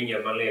viņa,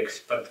 man liekas,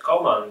 pat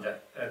komanda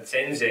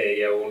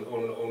cenzēja un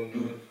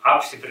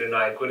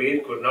apstiprināja, kur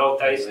ir, kur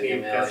nav taisnība.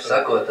 Viņam jau ir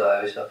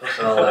sakotāji visā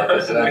pasaulē,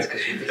 kas redz,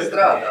 ka šī tik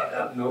strādā.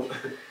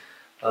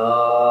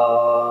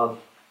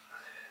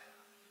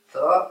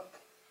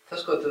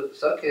 Tas, ko tu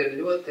saki, ir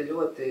ļoti,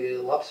 ļoti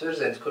labs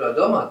virziens, kurā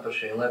domāt par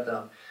šīm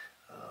lietām.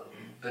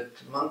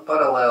 Bet man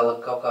paralēli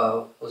kaut kā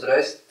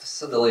uzreiz tas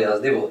sadalījās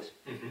divos.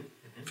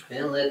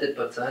 Viena lieta ir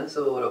par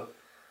cenzūru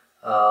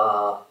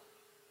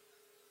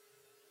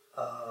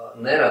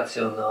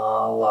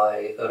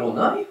neracionālai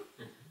runai,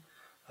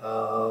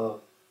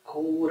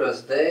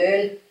 kuras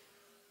dēļ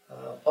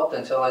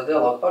potenciālais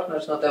dialogu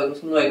partneris no tev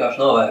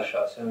vienkārši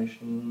novēršās, ja viņš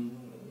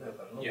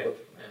nevar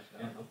nokotikties.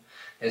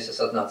 Ja es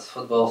esmu atnācis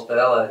futbolu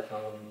spēlēt,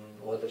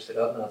 un otrs ir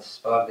atnācis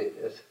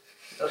spārdīties.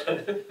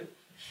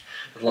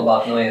 Tad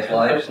labāk noiet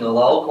laikus no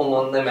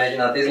laukuma un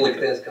nemēģināt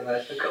izlikties, ka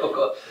mēs kaut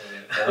ko...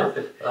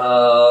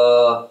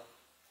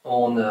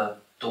 Un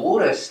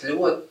tur es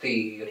ļoti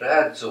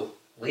redzu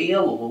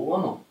lielu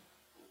lomu,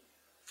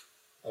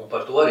 un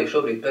par to arī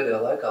šobrīd pēdējā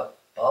laikā,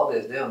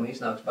 paldies Dievam,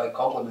 iznāks baigi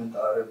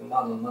komplementāri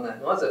man un manai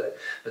nozarei,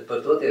 bet par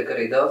to tiek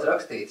arī daudz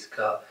rakstīts,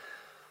 ka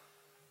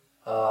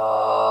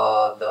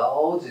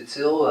daudzi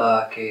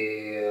cilvēki,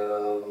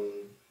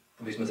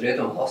 vismaz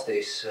rietumu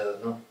valstīs,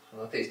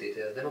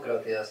 attīstītajās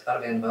demokrātijās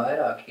arvien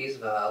vairāk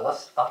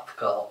izvēlas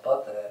atkal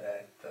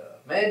patērēt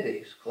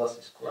mēdījus,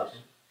 klasiskos.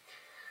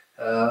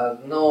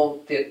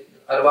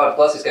 Ar vārdu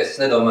klasiskais es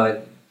nedomāju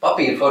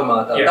papīra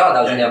formātā,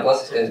 tādā ziņā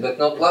klasiskais, bet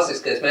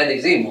klasiskais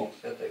mēdīju zīmols,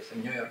 ja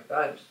teiksim, New York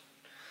Times,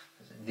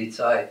 Die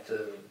Zeit,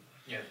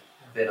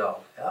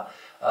 vienalga,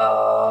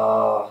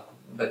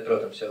 bet,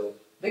 protams, jau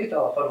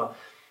digitālā formā.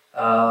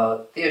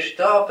 Tieši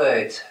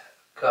tāpēc,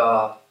 ka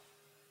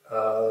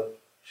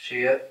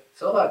šie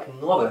cilvēki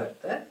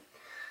novērtē,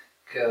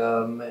 ka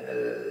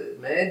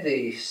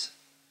mēdījis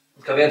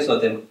ka viens no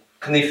tiem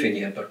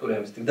knifiņiem, par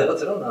kuriem es tik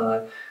daudz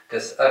runāju,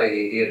 kas arī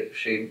ir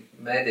šī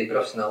mediju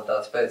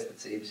profesionalitātes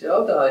pēctecības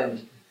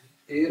jautājums,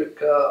 ir,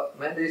 ka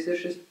medijas ir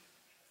šis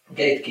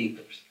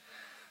gatekeepers,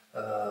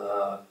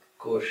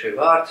 kurš ir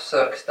vārtu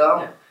sargs tam,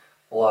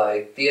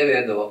 lai tie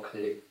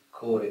viedokļi,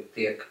 kuri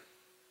tiek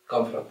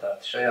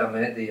konfrontēti šajā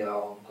medijā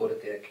un kuri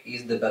tiek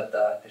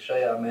izdebatēti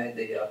šajā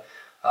medijā,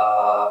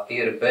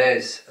 ir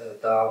bez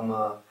tām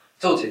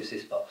cūcības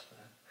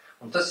izpausmēm.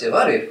 Un tas jau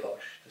arī ir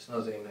forši. Tas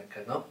nozīmē,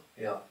 ka, nu,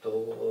 jā, tu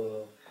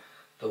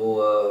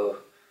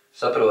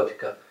saproti,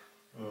 ka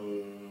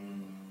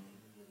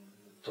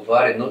tu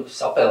vari, nu,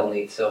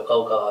 sapelnīt sev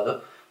kaut kādu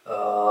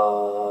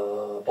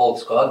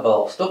politisko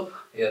atbalstu,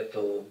 ja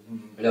tu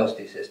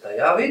bļaustīsies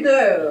tajā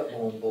vidē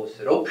un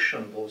būsi rupšs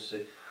un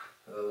būsi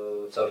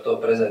caur to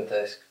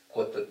prezentēs,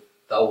 ko tad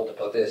tauta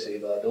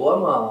patiesībā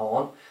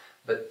domā,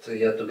 bet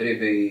ja tu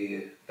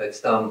gribi pēc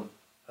tam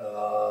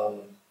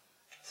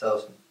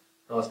savus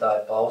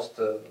nostāju paust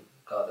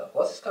kādā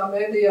klasiskā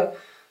mēdījā,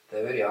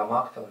 tev ir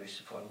jāmāk to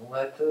visu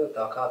formulēt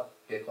tā, kā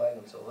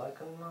pieklājīgam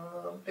cilvēkam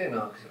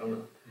pienāks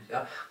runāt. Ja?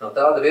 No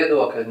tāda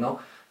viedokļa,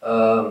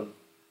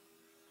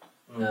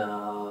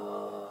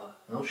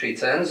 šī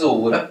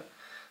cenzūra,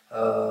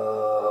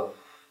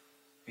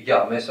 jā,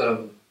 mēs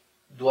varam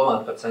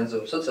domāt par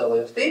cenzūru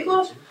sociālajos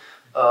tīklos,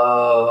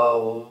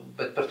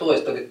 bet par to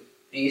es tagad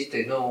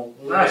īsti,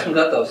 neesmu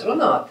gatavs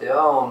runāt,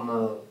 jā, un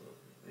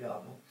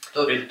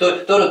tur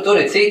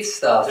ir cits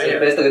stāsts, ja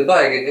mēs tagad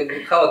baigi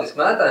haotiski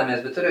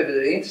mētājamies, bet tur ir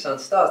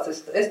interesants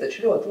stāsts, es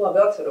taču ļoti labi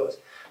atceros,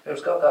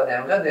 pirms kaut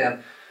kādiem gadiem,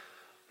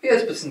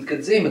 15, kad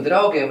dzima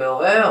draugiem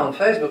LV un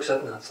Facebooks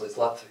atnāca līdz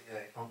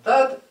Latvijai, un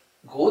tad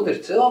gudri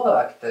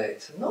cilvēki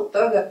teica,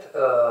 tagad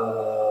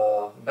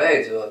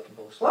beidzot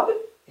būs labi,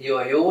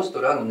 jo jūs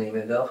tur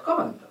anonīmie Delfi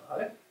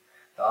komentāri,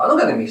 tā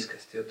gan ir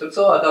izkast, jo tur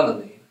cilvēki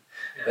anonīmi.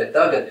 Bet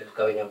tagad,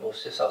 ka viņam būs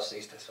savs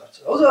īstais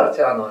vārds uzvārds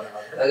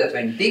jānorāda, tagad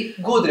viņi tik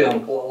gudri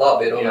un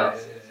labi runās.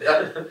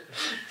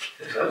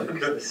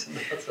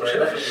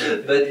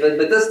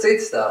 Bet tas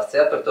cits stāsts,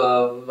 par to,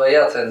 vai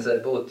jācenzē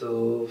būtu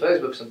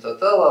Facebooks un tā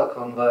tālāk,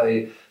 un vai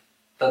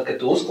tad, kad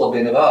tu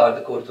uzklabini vārdu,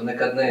 kur tu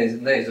nekad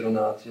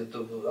neizrunātu, ja tu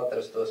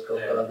atrastos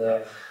kaut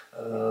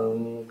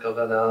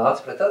kādā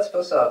acs pret acs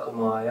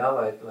pasākumā, jā,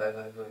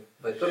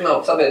 vai tur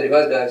nav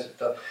sabiedrība aizgājusi,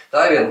 tā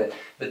ir viena lieta.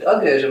 Bet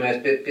atgriežamies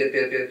pie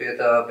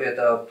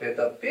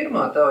tā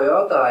pirmā tavu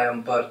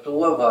jautājumu par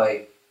to, vai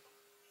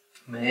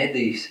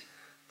mēdījis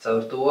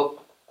caur to,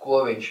 ko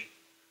viņš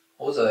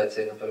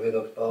uzaicina par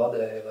viedokļu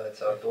paudēju, vai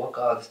caur to,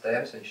 kādas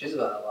tēmas viņš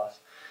izvēlās,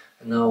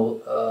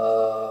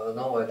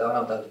 vai tā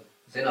nav tāda,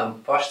 zinām,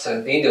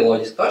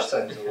 ideoloģiska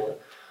pašcenzūra.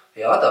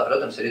 Jā, tā,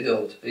 protams, ir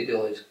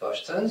ideoloģiska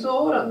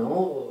pašcenzūra,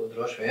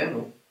 droši vien,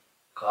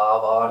 kā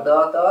vārdā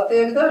tā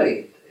tiek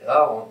darīta, jā,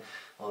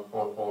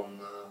 un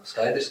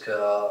skaidrs, ka,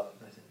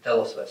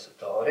 Telos vai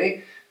Satori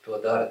to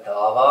dara tā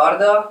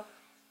vārdā,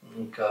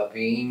 ka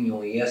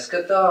viņu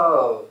ieskatā,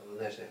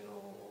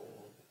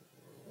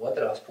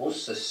 otrās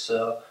puses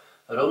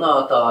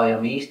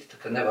runātājam īsti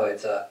tā, ka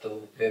nevajadzētu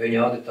pie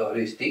viņa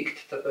auditorijas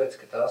tikt, tāpēc,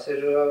 ka tās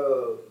ir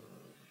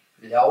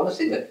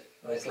ļaunas idejas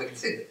vai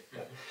sliktas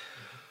idejas.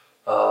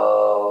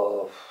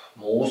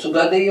 Mūsu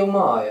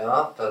gadījumā, jā,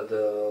 tad,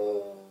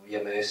 ja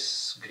mēs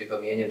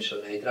gribam ieņemt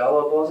šo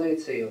neitrālo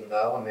pozīciju un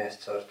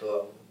vēlamies caur to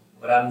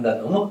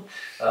remdenumu,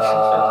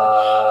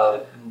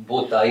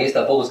 būt tā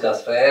īstā publiskā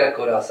sfēra,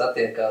 kurā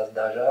satiekās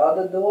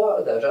dažādi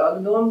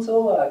domu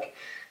cilvēki,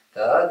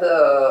 tad,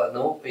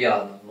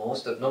 mūs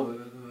tur,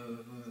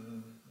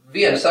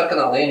 viena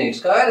sarkanā līnija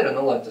skaidra,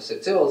 lai tas ir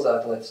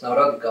civilizēti, lai tas nav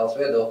radikāls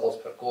viedoklis,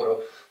 par kuru,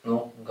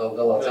 gal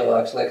galā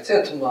cilvēks liek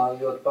cietumā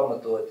ļoti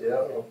pamatot, ja,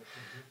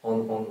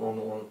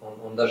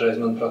 un dažreiz,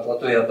 manuprāt,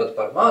 Latvijā pat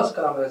par maz,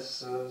 kā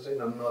mēs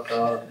zinām no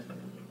tā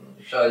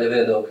šāļa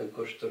viedokļa,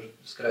 kurš tur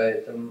skrēja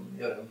tam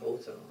Joram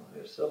Pulcam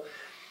virsū.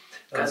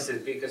 Kas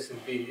ir bija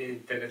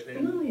tagad?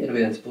 Ir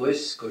viens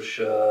puisis, kurš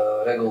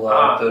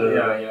regulāri tur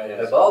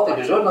pie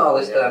Baltika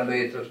žurnālistēm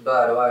bija tur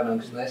bēra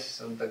vainagus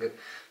nesis, un tagad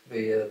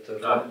bija tur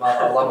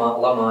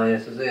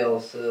lamājies uz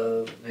ielas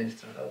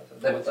ministra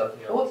deputātu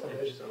Pulcam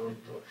virsū, un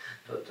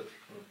to tur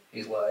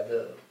izlaida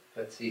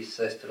pēc īsas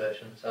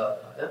aizturēšanas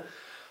ārā, ja?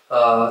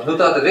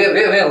 Tātad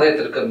viena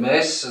lieta ir, kad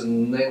mēs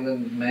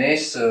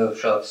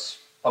šāds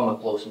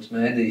pamatplūsums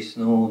mēdījis,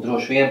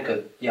 droši vien, ka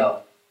jā,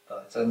 tā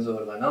ir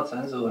cenzūra vai nav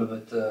cenzūra,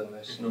 bet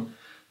mēs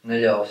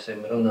neļausim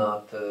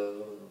runāt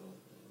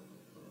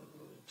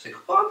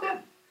psihopātiem.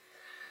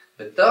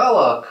 Bet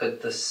tālāk, kad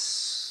tas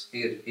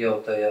ir jau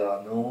tajā,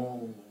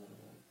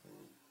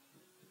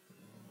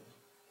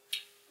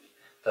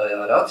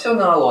 tajā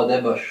racionālo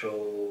debašu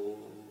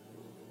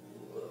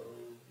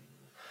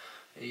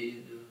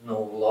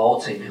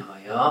lauciņā,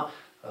 jā,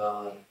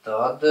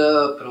 tad,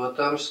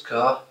 protams,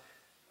 ka,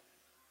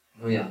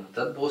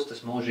 tad būs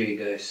tas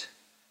mūžīgais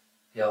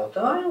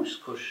jautājums,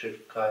 kurš ir,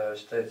 kā jau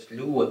es teicu,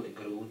 ļoti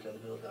grūti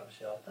atbildāms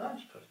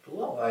jautājums par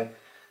to, vai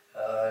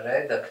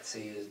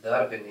redakcijas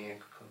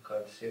darbinieku kaut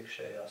kādas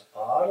iekšējās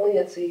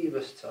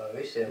pārliecības caur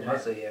visiem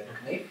mazajiem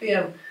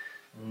knifiem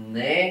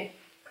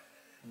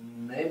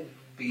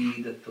nebija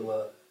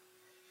to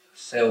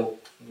sev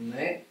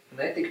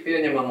netik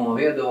pieņemamo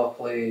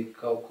viedoklī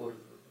kaut kur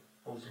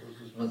uz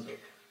mazāk.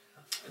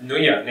 Nu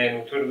jā,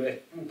 tur,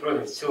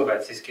 protams,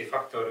 cilvēciskie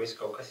faktori visu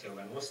kaut kas jau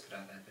var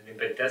nostrādāt,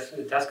 bet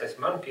tas, kas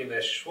man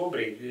pievērš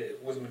šobrīd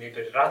uzmanību,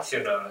 ir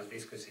racionālas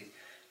diskusijas.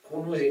 Ko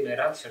nozīmē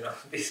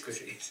racionālas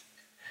diskusijas?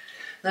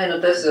 Nē,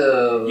 nu tas...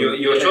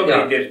 Jo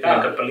šobrīd ir tā,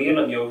 ka pa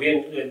lielam jau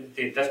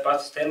tas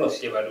pats Telos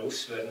jau var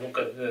uzsver,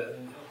 kad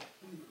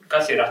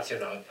kas ir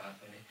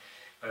racionalitāte,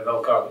 vai vēl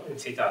kā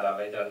citādā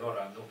veidā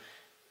norāda.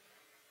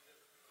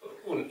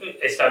 Un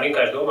es tā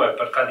vienkārši domāju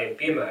par kādiem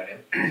piemēriem.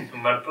 Un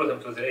man,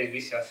 protams, uzreiz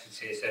visi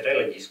asociējas ar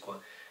reliģisko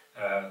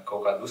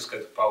kaut kādu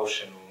uzskatu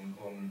paušanu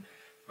un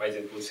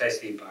vajadzētu būt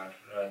saistībā ar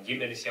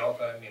ģimenes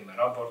jautājumiem, ar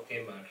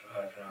abortiem,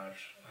 ar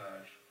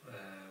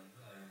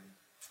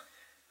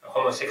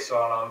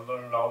homoseksuālām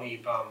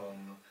laulībām un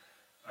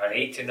ar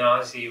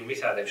eitanāziju un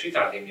visādiem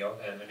šitādiem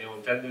jautājumiem. Un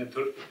tad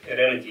tur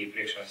reliģija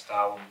priekšā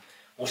stāv un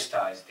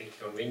uzstājas tik,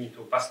 un viņi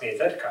to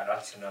pasniedz arī kā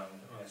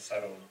racionālu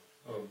sarunu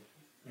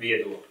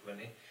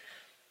viedokli.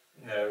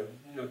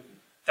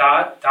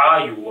 Tā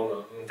joma,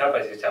 un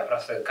tāpēc es tā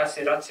prasu, kas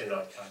ir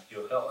racionalitāte,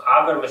 jo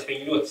Habermas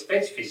viņu ļoti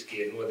specifiski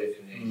ir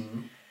nodefinējis,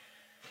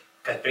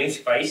 kad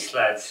principā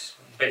izslēdz,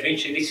 bet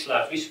viņš ir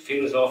izslēdz visu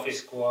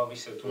filozofisko,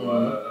 visu to,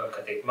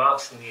 kā teikt,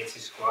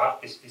 māksliniecisko,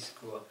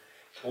 artistisko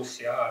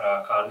pusi ārā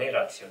kā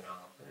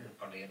neracionāli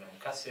palienam.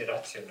 Kas ir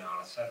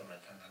racionāla saruna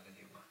tādā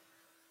gadījumā?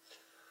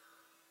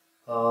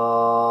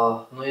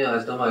 Nu jā,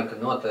 es domāju, ka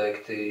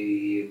noteikti,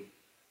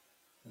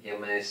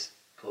 ja mēs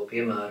to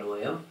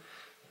piemērojam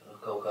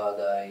kaut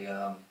kādai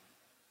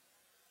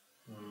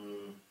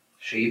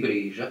šī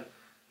brīža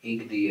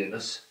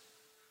ikdienas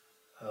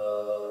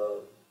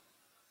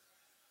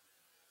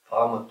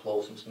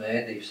pamatplūsmas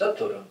mēdīju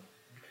saturam,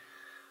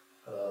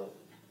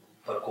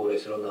 par kuru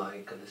es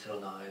runāju, kad es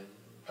runāju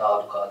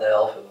tādu kā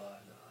Delfi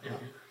vārdā. Ja?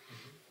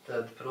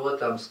 Tad,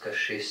 protams, ka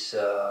šis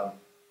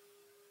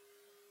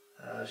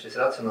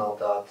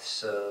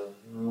racionalitātes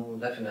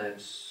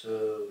definējums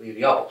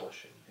ir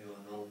jāpaplašina, jo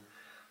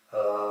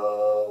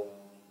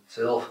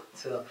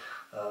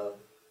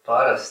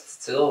parasts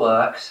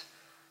cilvēks,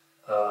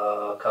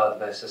 kāda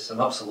mēs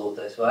esam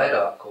absolūtais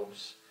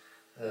vairākums,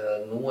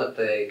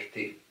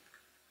 noteikti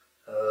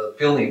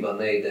pilnībā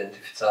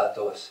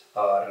neidentificētos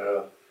ar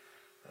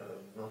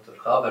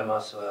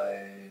Habermas vai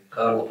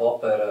Karla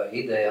Popera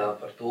idejām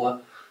par to,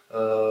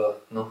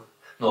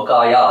 no kā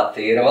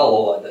jātīra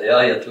valoda,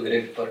 ja tu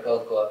gribi par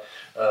kaut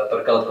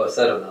ko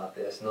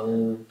sarunāties.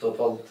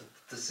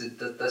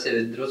 Tas jau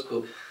ir drusku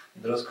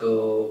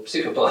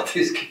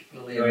psihopātiski,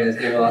 ja mēs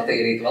gribam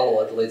attīrīt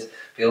valodu līdz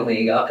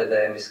pilnīgi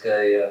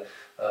akadēmiskai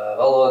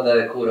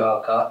valodai, kurā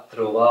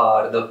katru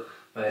vārdu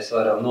mēs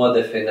varam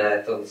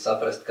nodefinēt un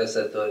saprast, kas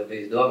ar to ir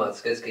bijis domāts.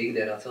 Skaidrs, ka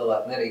ikdienā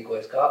cilvēki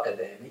nerīkojas kā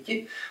akadēmiķi,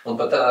 un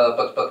pat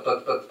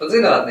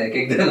zinātnieki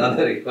ikdienā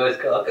nerīkojas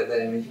kā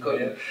akadēmiķi,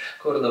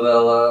 kur nu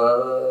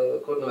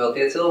vēl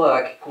tie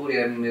cilvēki,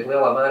 kuriem ir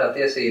lielā mērā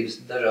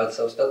tiesības dažādu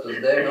savu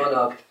status dēļ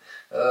nonākt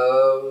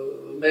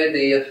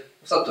mēdīja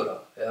saturā.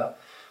 Ja?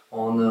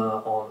 Un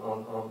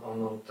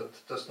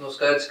tas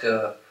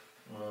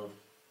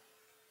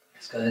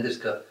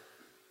skaidrs, ka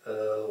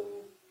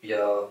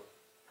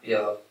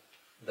ja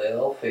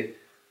Delfi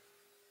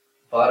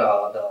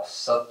parādās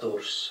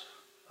saturs,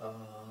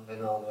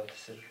 vienalga, vai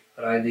tas ir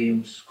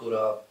raidījums,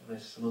 kurā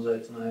mēs esam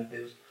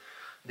uzaicinājuši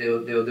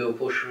divu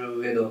pušu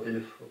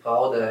viedokļu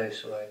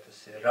paudējus, vai tas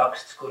ir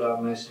raksts, kurā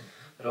mēs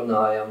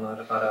runājam ar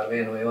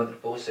vienu vai otru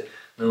pusi.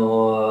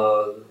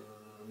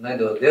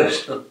 Nedod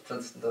Dievs,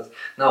 tas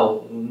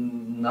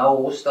nav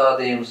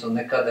uzstādījums un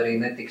nekad arī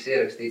netiks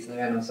ierakstīts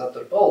nevienā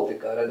satura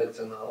politikā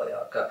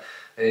redakcionālajā, ka,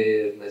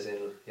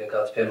 nezinu, ja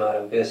kāds,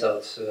 piemēram,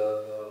 piesauc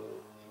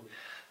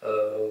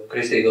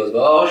kristīgos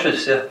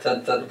baušus, ja,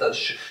 tad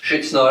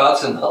šits nav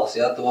racionāls,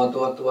 ja,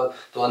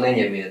 to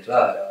neņemiet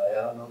vērā,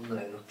 ja,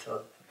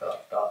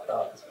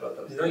 tas,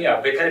 protams. Nu jā,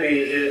 bet arī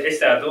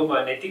es tā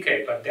domāju ne tikai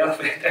par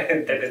Delfi,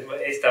 tagad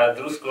es tā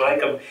drusku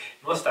laikam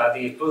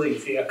nostādīju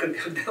pozīcijā, ka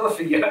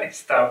Delfi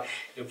jāizstāv,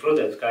 jo,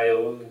 protams, kā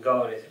jau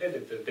galvenais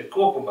redaktors, bet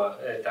kopumā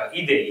tā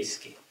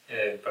ideiski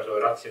par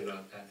to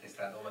racionalitāti, es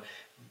tā domāju.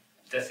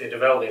 Tas ir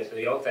vēl viens no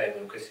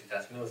jautājumiem, kas ir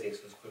tās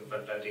milzīgs, uz kuru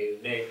var arī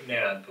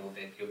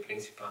neatbildēt, jo,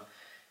 principā,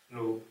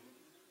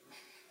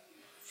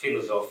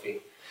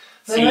 filozofija.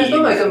 Es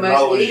domāju, ka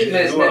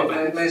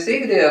mēs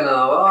ikdienā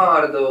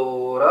vārdu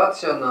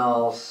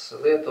racionāls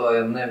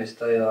lietojam nevis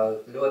tajā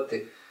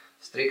ļoti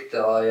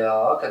striktājā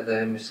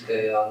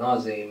akadēmiskajā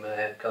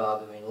nozīmē,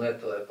 kādu viņi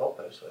lietoja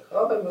Popers vai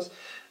Habermas,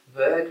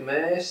 bet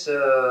mēs,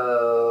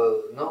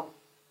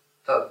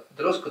 tā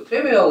drusku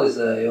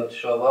trivializējot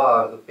šo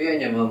vārdu,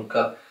 pieņemam,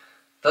 ka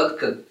tad,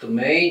 kad tu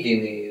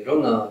mēģini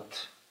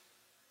runāt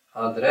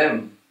ad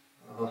rem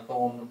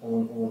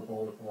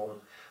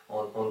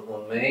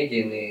un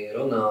mēģini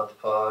runāt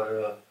par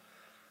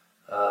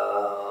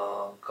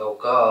kaut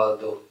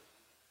kādu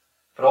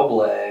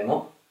problēmu,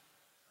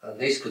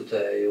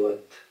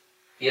 diskutējot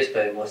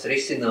iespējamos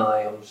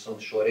risinājumus un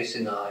šo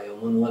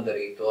risinājumu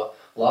nodarīto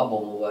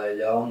labumu vai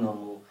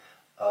ļaunumu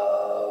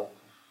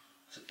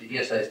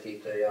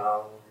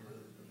iesaistītajām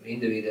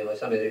individiem vai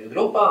sabiedrības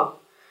grupām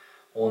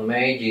un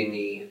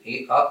mēģini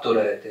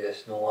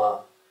atturēties no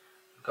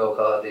kaut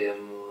kādiem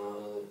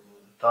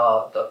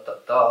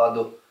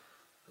tādu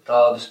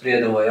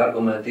spriedumu vai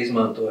argumentu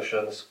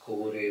izmantošanas,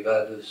 kuri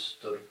ved uz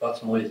tur pats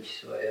muļķis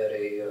vai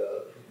arī,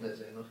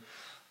 nezinu,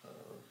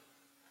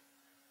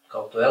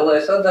 kaut to ellē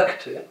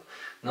sadegtu, ja?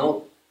 Nu,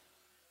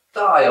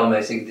 tā jau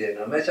mēs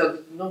ikdienā. Mēs jau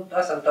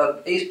esam tādi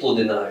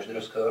izpludinājuši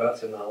drusku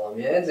racionālām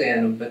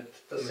jēdzienu, bet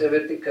tas jau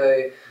ir tikai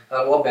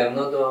ar labiem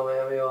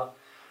nodomiem, jo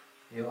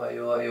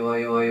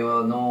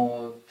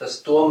tas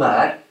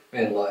tomēr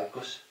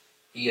vienlaikus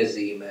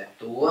iezīmē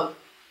to,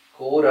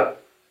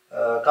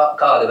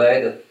 kāda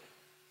veida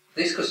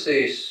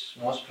diskusijas,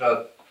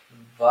 mūsuprāt,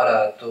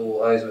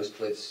 varētu aizvest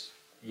līdz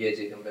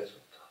jēdzīgam rezultātam.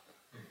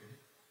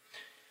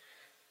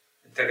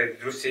 Tagad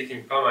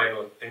drusītiņi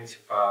pamainot,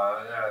 principā,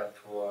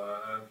 to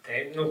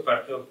tēmu, par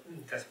to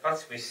tas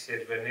pats viss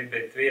ir,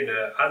 bet viena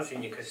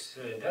atziņa, kas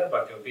darbā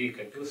tev bija,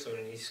 ka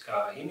pilsoniskā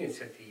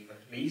iniciatīva,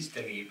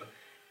 līdzdalība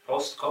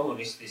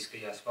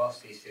postkomunistiskajās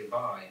valstīs ir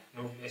vāja.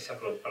 Es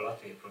saprotu par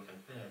Latviju,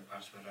 protams,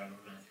 pārsvarā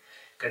runāt,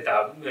 ka tā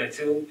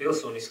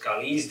pilsoniskā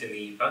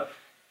līdzdalība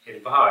ir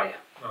vāja,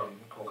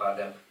 kaut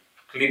kādā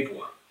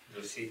klibo,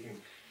 drusītiņi.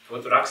 To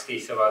tu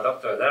rakstīji savā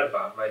doktora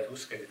darbā, vai tu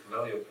uzskati, ka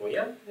vēl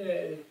joprojām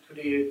tur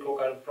ir kaut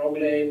kāda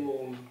problēma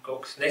un kaut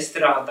kas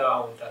nestrādā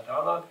un tā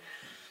tālāk?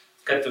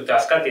 Kad tu tā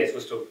skaties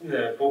uz to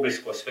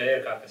publisko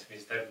sfēru, kā tas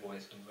viss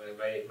darbojas,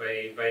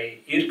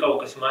 vai ir kaut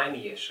kas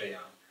mainījies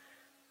šajā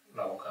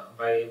laukā?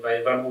 Vai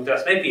varbūt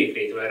tās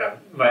nepiekrīt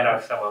vairāk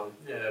savam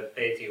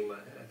pētījuma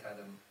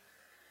tādam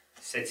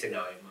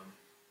secinājumam?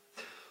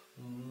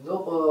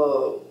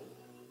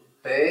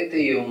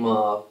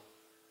 Pētījumā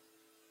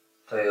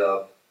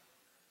tajā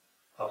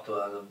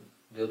aptuveni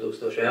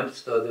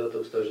 2011.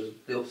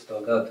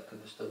 2012. gada, kad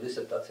es to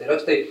disertāciju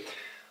rakstīju.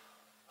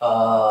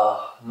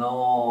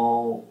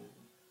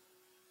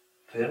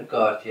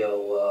 Pirmkārt jau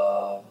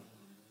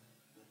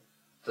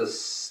tas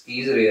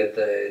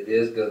izrietēja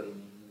diezgan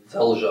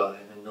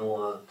dzelžaini no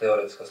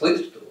teorētiskās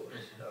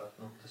literatūras.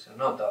 Tas jau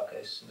nav tā, ka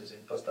es,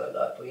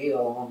 pastaigāju pa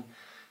ielu un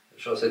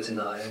šo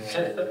secinājumu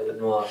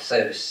no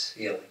sevis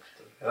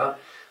ieliktu. Ja?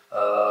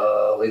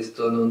 Līdz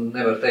to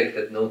nevar teikt,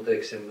 ka,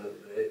 teiksim,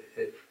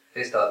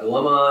 es tā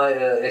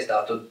domāju, es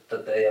tā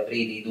tajā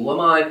brīdī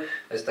domāju,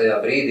 es tajā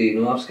brīdī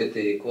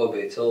apskatīju, ko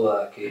bija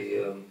cilvēki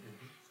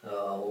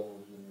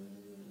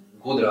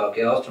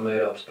gudrākie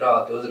Austrumeiropas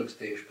prāti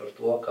uzrakstījuši par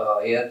to, kā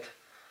iet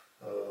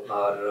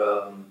ar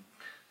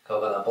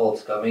kaut kādām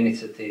politiskām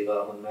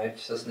iniciatīvām un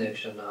mērķu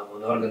sasniegšanām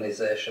un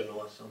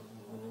organizēšanos un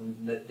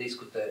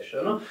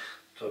diskutēšanu.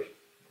 Tur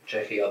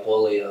Čehijā,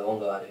 Polijā,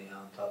 Ungārijā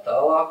un tā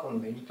tālāk, un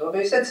viņi to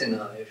bija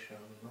secinājuši.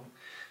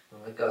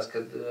 Man likās, ka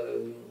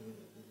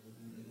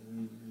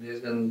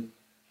diezgan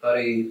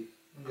arī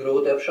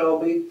grūti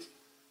apšaubīt,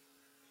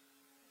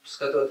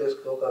 skatoties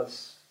kaut kādas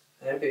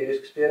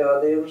empīriskas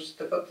pierādījumus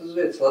tepat uz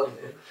vietas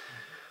Latvijā.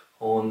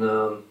 Un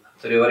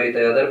tur jau arī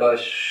tajā darbā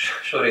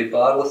šorīt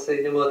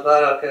pārlasīju, ņemot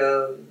vērā, ka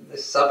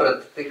es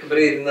sapratu, tika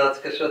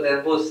brīdināts, ka šodien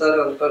būs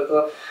saruna par to.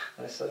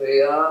 Es arī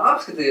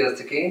apskatījos,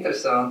 cik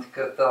interesanti,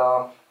 ka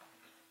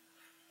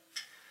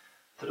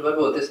tur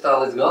varbūt es tā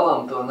līdz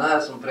galam to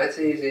neesmu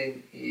precīzi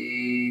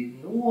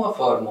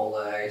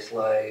noformulējis,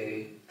 lai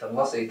tam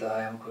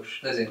lasītājam, kurš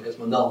nezinu, kas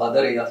man galvā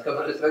darījās,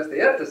 kamēr es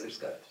rakstīju, tas ir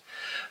skaidrs.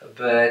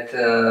 Bet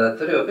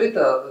tur jau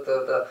bija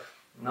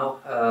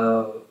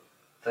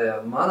tajā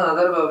manā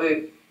darbā bija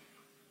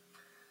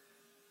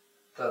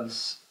tādas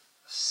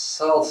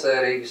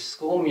saldsērīgas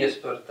skumjas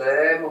par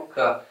tēmu,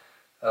 ka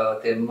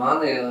tie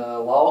mani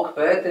lauka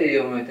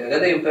pētījumi, tie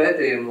gadījumi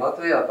pētījumi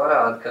Latvijā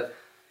parāda, ka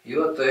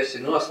jo tu esi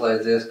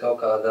noslēdzies kaut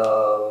kādā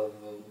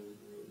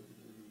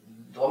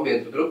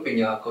dombiedru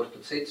grupiņā, kur tu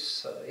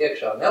citus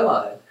iekšā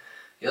nelaidi,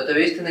 jo tev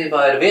īstenībā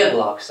ir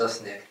vieglāk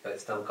sasniegt pēc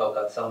tam kaut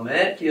kādu savu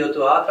mērķi, jo tu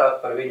ātrāk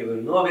par viņu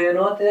vari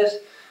novienoties,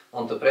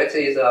 un tu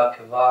precīzāk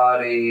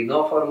vari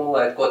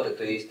noformulēt, ko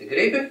tu īsti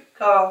gribi,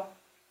 kā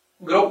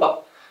grupa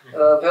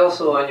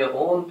pilsoņu,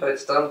 un pēc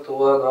tam to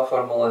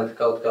noformulēt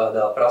kaut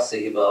kādā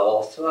prasībā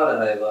valsts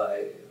varai vai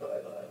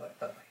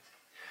tam.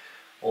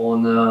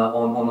 Un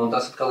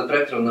tas atkal ir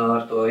pretrunā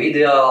ar to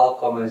ideālu,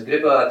 ko mēs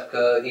gribētu,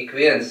 ka ik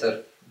viens ar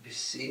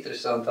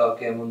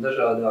visinteresantākiem un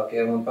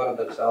dažādākiem un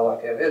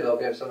paradoxālākiem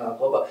viedokļiem sanāk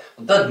kopā,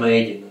 un tad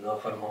mēģina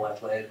noformulēt,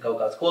 lai ir kaut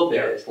kāds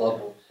kopējais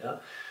labums. Ja?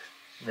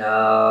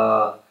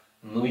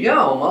 Un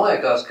man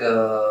liekas, ka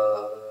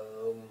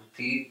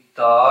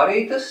tā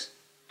arī tas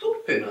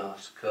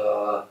turpinās, ka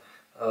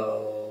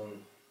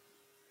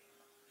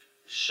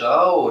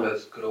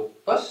šauras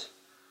grupas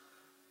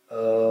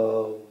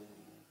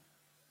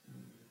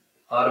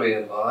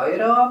arvien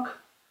vairāk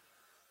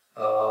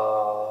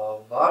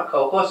var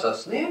kaut ko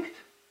sasniegt.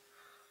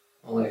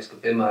 Man liekas, ka,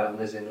 piemēram,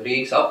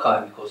 Rīgas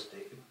apkaimju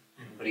kustība,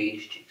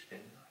 brīnišķīgs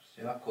piemērs,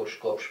 ja, kurš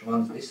kopš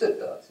manas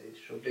disertācijas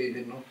šobrīd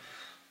ir,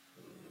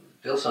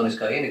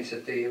 pilsoniskā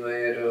iniciatīva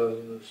ir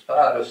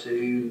spērusi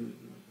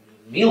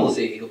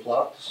milzīgu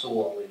platu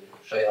soli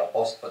šajā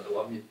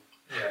postpadomju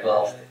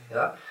valstī.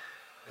 Ja.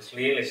 Tas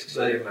lielisks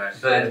piemērs.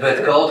 Bet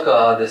kaut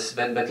kādas,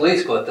 bet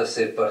līdz ko tas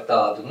ir par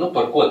tādu, nu,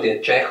 par ko tie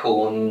čehu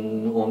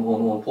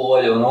un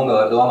poļu un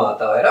ungāru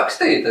domātāji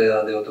rakstīja tajā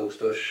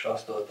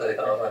 2008.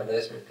 vai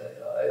 10.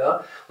 Jā?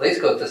 Līdz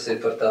ko tas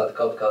ir par tādu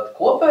kaut kādu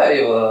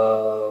kopējo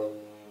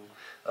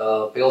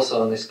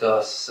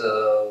pilsoniskās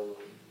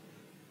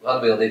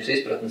atbildības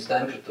izpratnes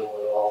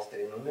temperatūru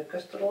valstī. Nu,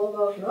 nekas tur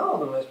labāk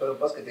nav. Nu, mēs varam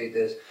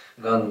paskatīties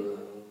gan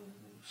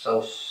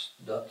savus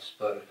datus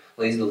par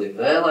līdzdalību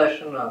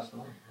vēlēšanās,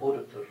 nu,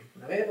 kuru tur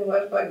nevienu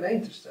vairs baigi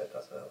neinteresē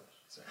tās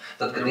vēlēšanas.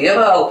 Tad, kad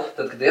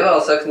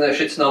ievēl, saka, ne,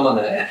 šits nav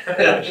manē.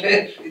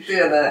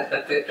 Šitie nē,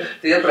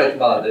 tie pret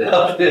mani, jā,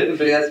 tie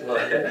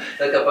briesmoļi.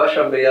 Tā kā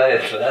pašam bija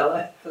jāiet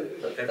vēlēt.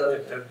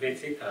 Tad bija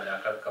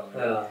citādāk atkal.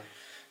 Jā.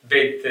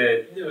 Bet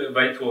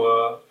vai to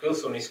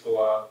pilsonisko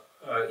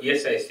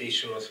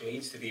iesaistīšanos un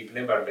līdzdalību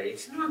nevar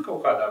veicināt kaut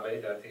kādā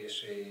veidā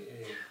tieši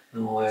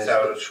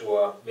caur šo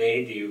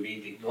mēdīju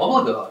vidi?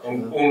 Obligāti.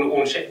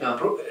 Un šeit,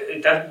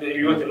 tad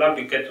ļoti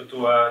labi, ka tu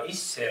to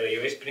izcēli,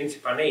 jo es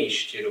principā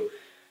neizšķiru,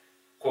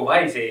 ko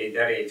vajadzēja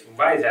darīt un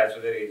vajadzētu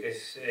darīt.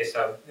 Es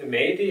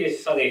mēdīju,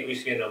 es salieku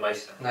visu vienā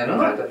maisā.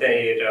 Te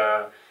ir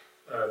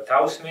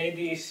tavs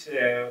mēdījis,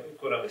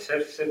 kuram es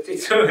ar citu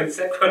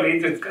seko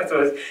līdzi un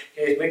skatos,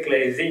 ja es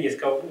meklēju ziņas,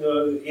 kaut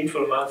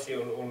informāciju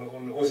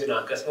un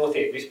uzzināt, kas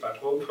notiek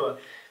vispār kopumā.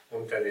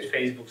 Un tad ir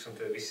Facebooks un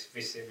tad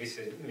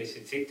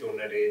visi citi un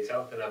arī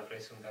dzeltenā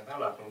presa un tā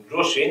tālāk. Un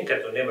droši vien,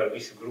 ka tu nevar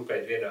visu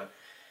grupēt vienā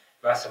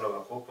veselumā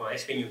kopumā.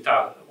 Es viņu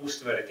tā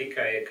uztveru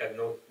tikai, kad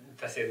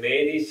tas ir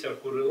mēdījis, ar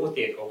kuru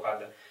notiek kaut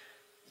kāda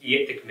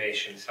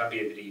ietekmēšana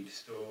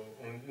sabiedrības.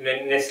 Un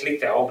ne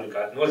sliktā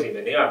obligāti nozīmē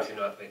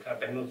neapzināt vai kā,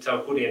 bet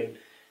caur kuriem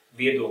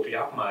viedokļu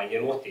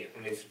apmaiņa notiek.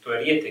 Un līdz to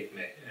ir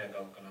ietekmē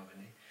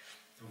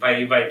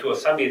vai to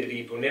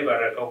sabiedrību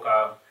nevar kaut kā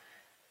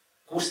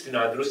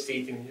kustināt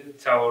druscīti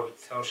caur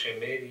šiem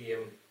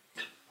mēdījiem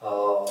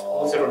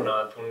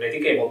uzrunāt un ne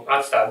tikai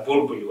atstāt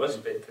burbuļos,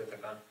 bet tā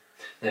kā...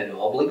 Nē,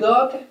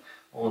 obligāti.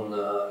 Un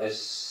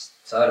es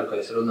ceru, ka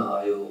es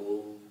runāju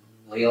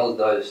lielas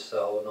daļas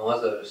savu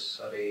nozares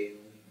arī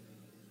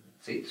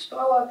citu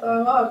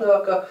spēlētāju vārdā,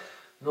 ka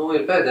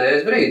ir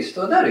pēdējais brīdis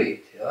to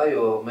darīt. Ja,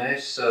 jo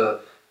mēs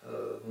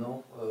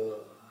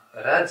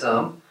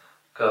redzam,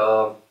 ka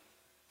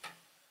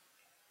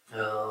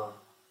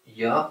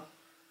ja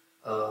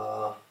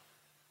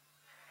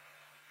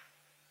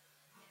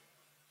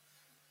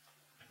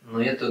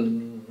tu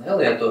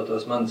nelieto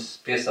tos manis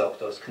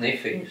piesauktos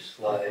knifiņus,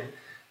 lai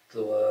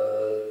to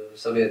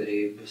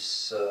sabiedrības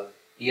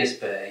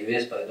iespēju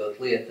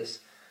iespēdot lietas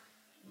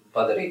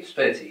padarītu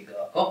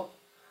spēcīgāku,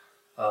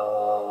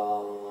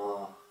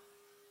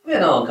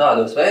 vienalga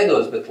kādos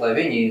veidos, bet lai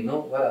viņi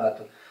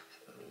varētu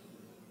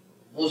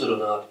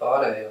uzrunāt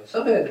pārējo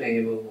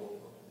sabiedrību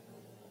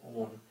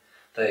un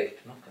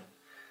teikt, ka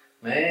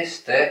mēs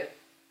te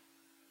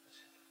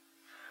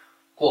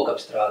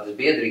kokapstrādes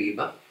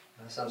biedrība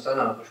esam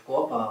sanākuši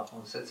kopā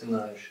un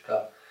secinājuši, ka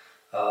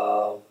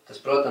tas,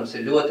 protams,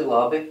 ir ļoti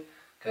labi,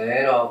 ka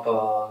Eiropa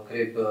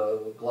grib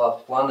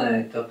glābt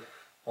planētu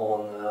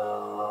un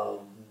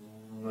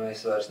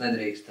mēs vairs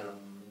nedrīkstam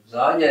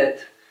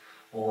zāģēt.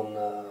 Un,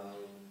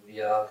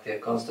 ja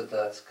tiek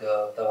konstatēts,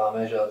 ka tavā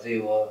mežā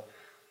dzīvo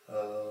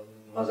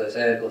mazais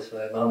ērglis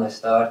vai melnais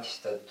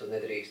stārķis, tad tu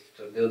nedrīkst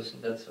tur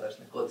 20 gadus vairs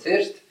neko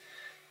cirst.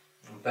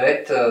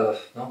 Bet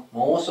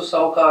mūsu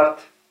savukārt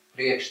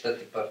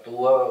priekšstati par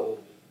to,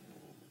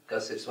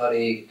 kas ir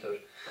svarīgi tur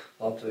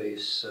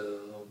Latvijas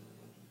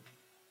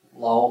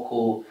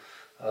lauku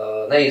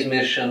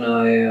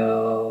neizmiršanai,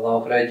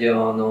 lauku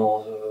reģionu,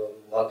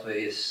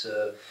 Latvijas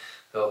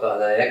kaut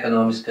kādai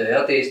ekonomiskai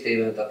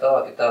attīstībai un tā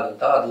tālāk ir tāda un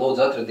tāda,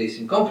 lūdzu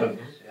atradīsim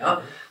kompromisu. Ja?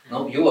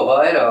 Jo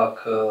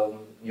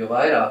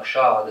vairāk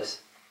šādas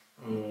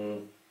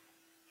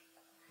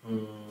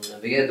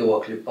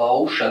viedokļu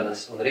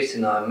paušanas un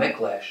risinājumu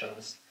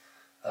meklēšanas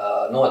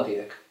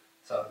notiek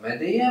caur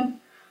medijiem,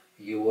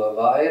 jo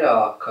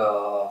vairāk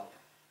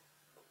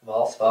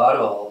valsts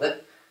pārvalde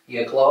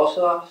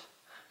ieklausās,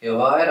 jo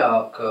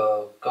vairāk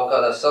kaut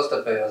kādās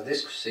savstarpējās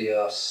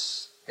diskusijās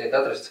tiek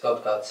atrasts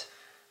kaut kāds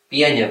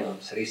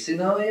pieņemams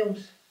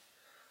risinājums,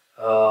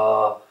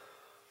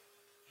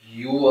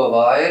 jo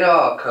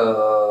vairāk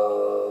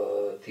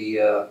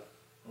tie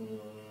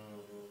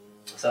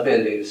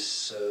sabiedrības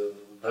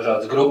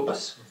dažādas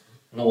grupas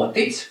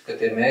notic, ka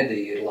tie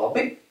mediji ir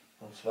labi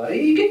un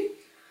svarīgi,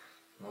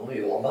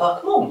 jo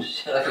labāk mums,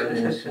 ja,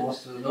 mums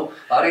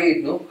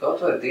arī kaut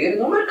vai tīri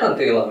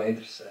merkantīlām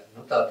interesē.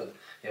 Tātad,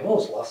 ja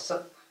mūs lasa,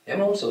 ja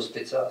mums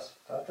uzticās,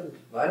 tātad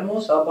vai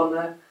mūs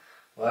abonē,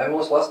 vai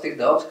mūs lasa tik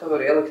daudz, ka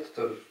var ielikt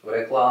tur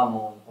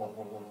reklāmu, un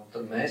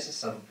tad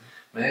mēs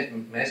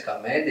kā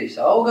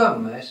mēdījis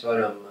augam, mēs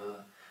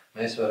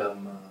varam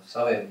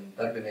saviem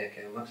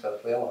darbiniekiem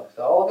maksāt lielākas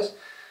algas,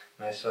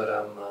 mēs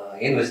varam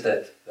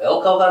investēt vēl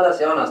kaut kādās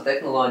jaunās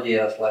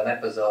tehnoloģijās, lai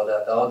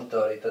nepazaudētu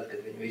auditoriju tad,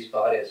 kad viņi visi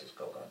pāries uz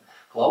kaut kādu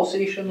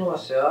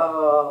klausīšanos, ja,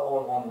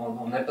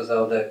 un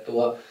nepazaudēt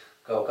to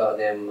kaut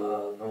kādiem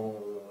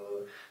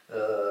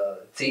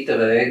cita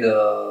veida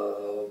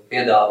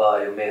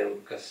piedāvājumiem,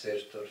 kas ir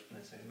tur,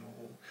 nezinu,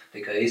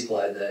 tikai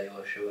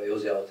izklaidējoši vai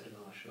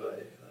uzjautrinoši vai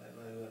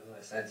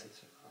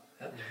sensacionāli.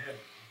 Ja?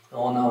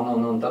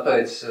 Un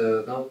tāpēc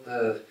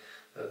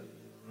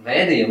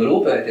mēdījiem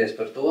rūpēties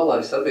par to,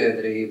 lai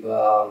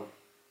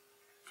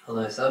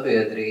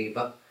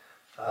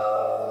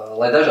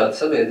dažādas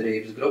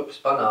sabiedrības grupas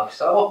panāk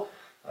savu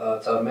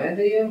caur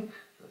mēdījiem,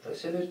 tas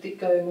jau ir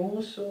tikai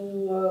mūsu,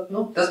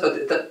 tas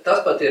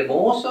pat ir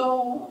mūsu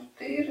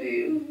tīri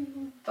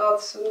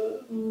tāds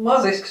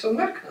mazisks un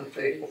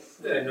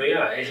merkantīls.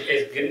 Jā,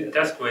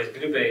 tas, ko es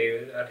gribēju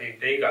arī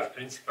beigās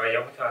principā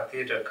jautāt,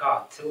 ir, kā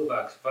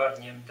cilvēks var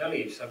ņemt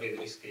dalību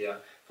sabiedriskajā,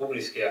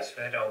 publiskajā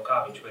sfērā un kā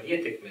viņš var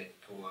ietekmēt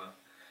to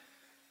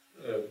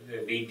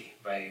vidi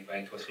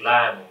vai tos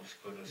lēmumus,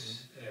 kurus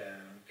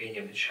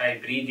pieņemt šai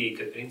brīdī,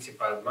 kad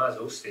principā maz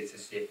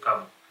uzticas jebkam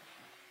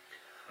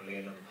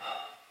lielam.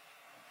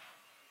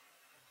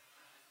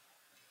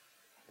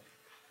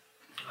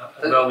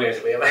 Vēl viens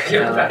lielais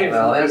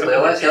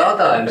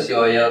jautājums,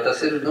 jo tas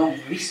ir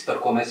viss, par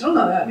ko mēs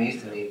runājām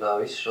īstenībā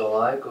visu šo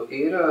laiku,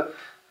 ir,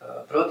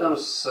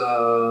 protams,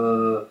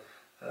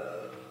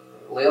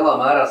 lielā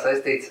mērā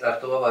saistīts ar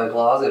to, vai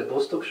glāze ir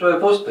pustukša vai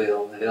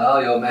puspilna,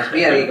 jo mēs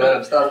mierīgi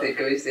varam stāstīt,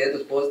 ka visi iet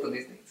uz postu un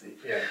iznīcību.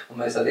 Un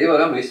mēs arī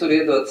varam visur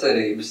iedot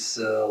cerības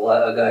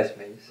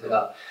gaismiņas.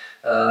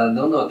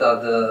 No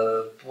tāda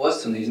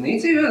posts un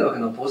iznīcība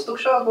viedokļa, no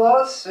pustukšās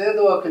glāzes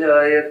viedokļa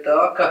ir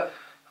tā, ka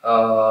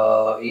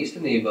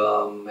īstenībā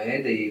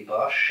mēdīji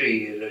paši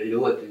ir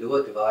ļoti,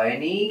 ļoti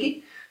vainīgi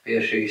pie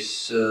šīs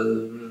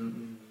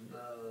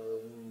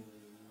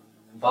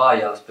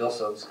vājās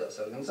pilsoniskās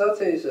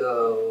organizācijas,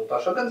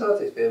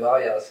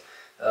 pašorganizācijas,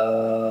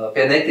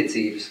 pie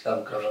neticības tam,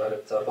 ka var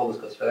caur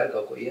publisko sfēru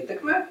kaut ko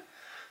ietekmēt,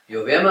 jo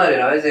vienmēr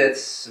ir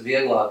aiziets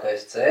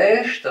vieglākais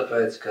ceļš,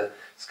 tāpēc, ka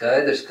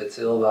skaidrs, ka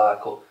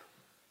cilvēku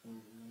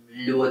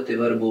ļoti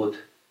varbūt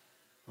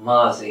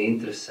mazi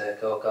interesē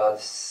kaut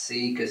kādas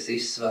sīkas,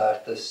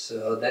 izsvērtas,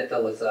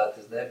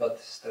 detalizētas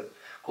debatas starp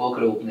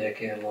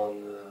kokrūpniekiem un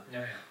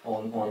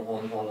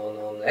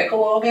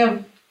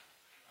ekologiem.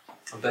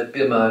 Bet,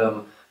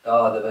 piemēram,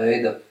 tāda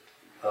veida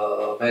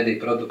mediju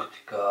produkti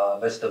kā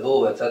Bez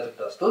tabū vai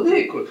 4.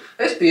 studija, kur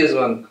es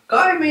piezvanu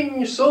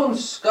kaimiņu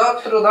suns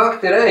katru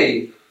nakti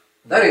rei,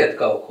 dariet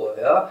kaut ko,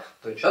 ja?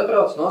 Tad viņš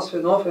atbrauc,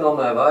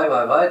 nofilmē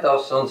vai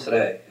tavs suns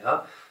rei,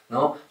 ja?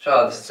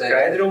 Šādas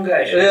skaidru un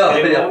gaišu.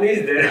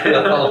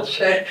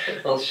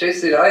 Un šis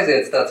ir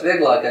aiziets tāds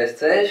vieglākais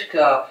ceļš,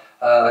 kā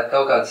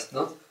kaut kāds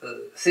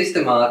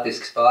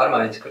sistemātisks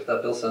pārmaiņas, kur tā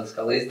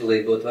pilsoniskā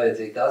līdzdalība būtu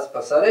vajadzīga. Tās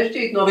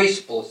pasarežģīt no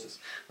visas puses.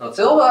 No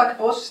cilvēka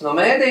puses, no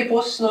mēdīju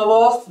puses, no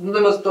valsts,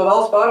 nemaz to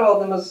valsts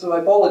pārvaldi, nemaz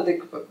vai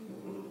politiku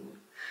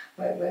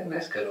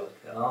neskarot.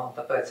 Ja?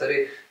 Tāpēc arī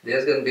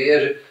diezgan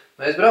bieži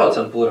mēs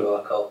braucam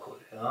purvā kaut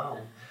kur. Ja?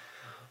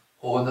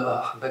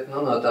 Bet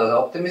no tāda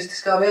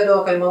optimistiskā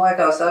viedokļa, man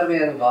liekas,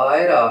 arvien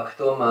vairāk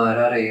tomēr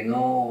arī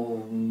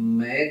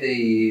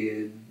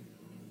mēdīji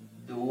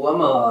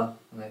domā,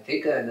 ne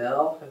tikai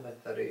Delfi, bet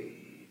arī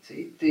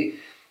citi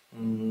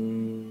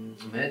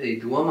mēdīji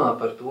domā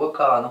par to,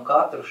 kā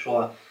katru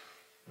šo,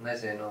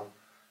 nezinu,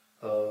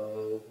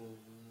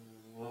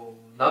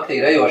 naktī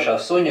rejošā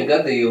suņa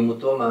gadījumu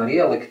tomēr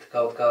ielikt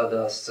kaut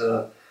kādās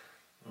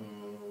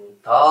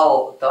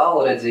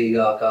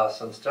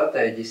tālredzīgākās un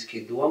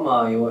strateģiski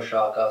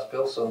domājošākās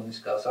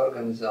pilsoniskās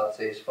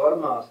organizācijas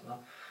formās,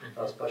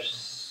 tās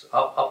pašas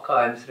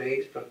apkaimes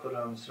Rīgas, par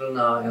kurām es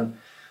runāju,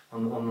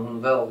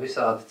 un vēl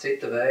visādi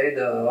cita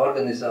veida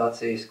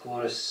organizācijas,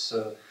 kuras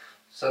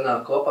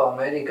sanāk kopā un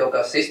mēģina kaut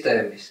kā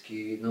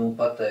sistēmiski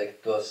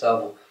pateikt to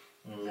savu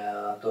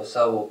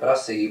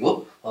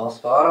prasību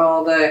valsts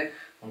pārvaldē,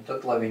 un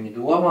tad, lai viņi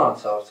domā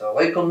caur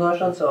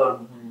likumdošanu, caur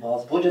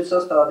valsts budžeta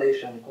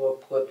sastādīšanu,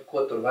 ko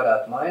tur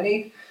varētu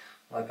mainīt,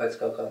 lai pēc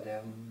kaut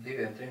kādiem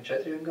 2, 3,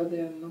 4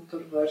 gadiem,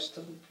 tur vairs,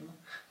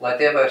 lai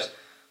tiem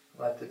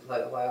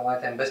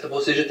Bez tabū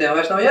sižetiem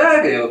vairs nav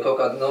jēga, jo kaut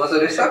kāda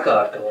nozara ir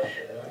sakārtota.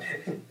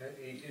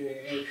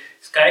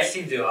 Skaists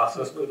ideāls,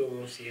 uz kuru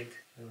mums iet.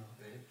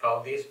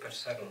 Paldies par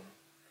sarunu.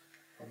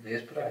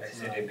 Paldies par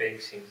aicinājumu. Mēs arī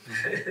beigsim.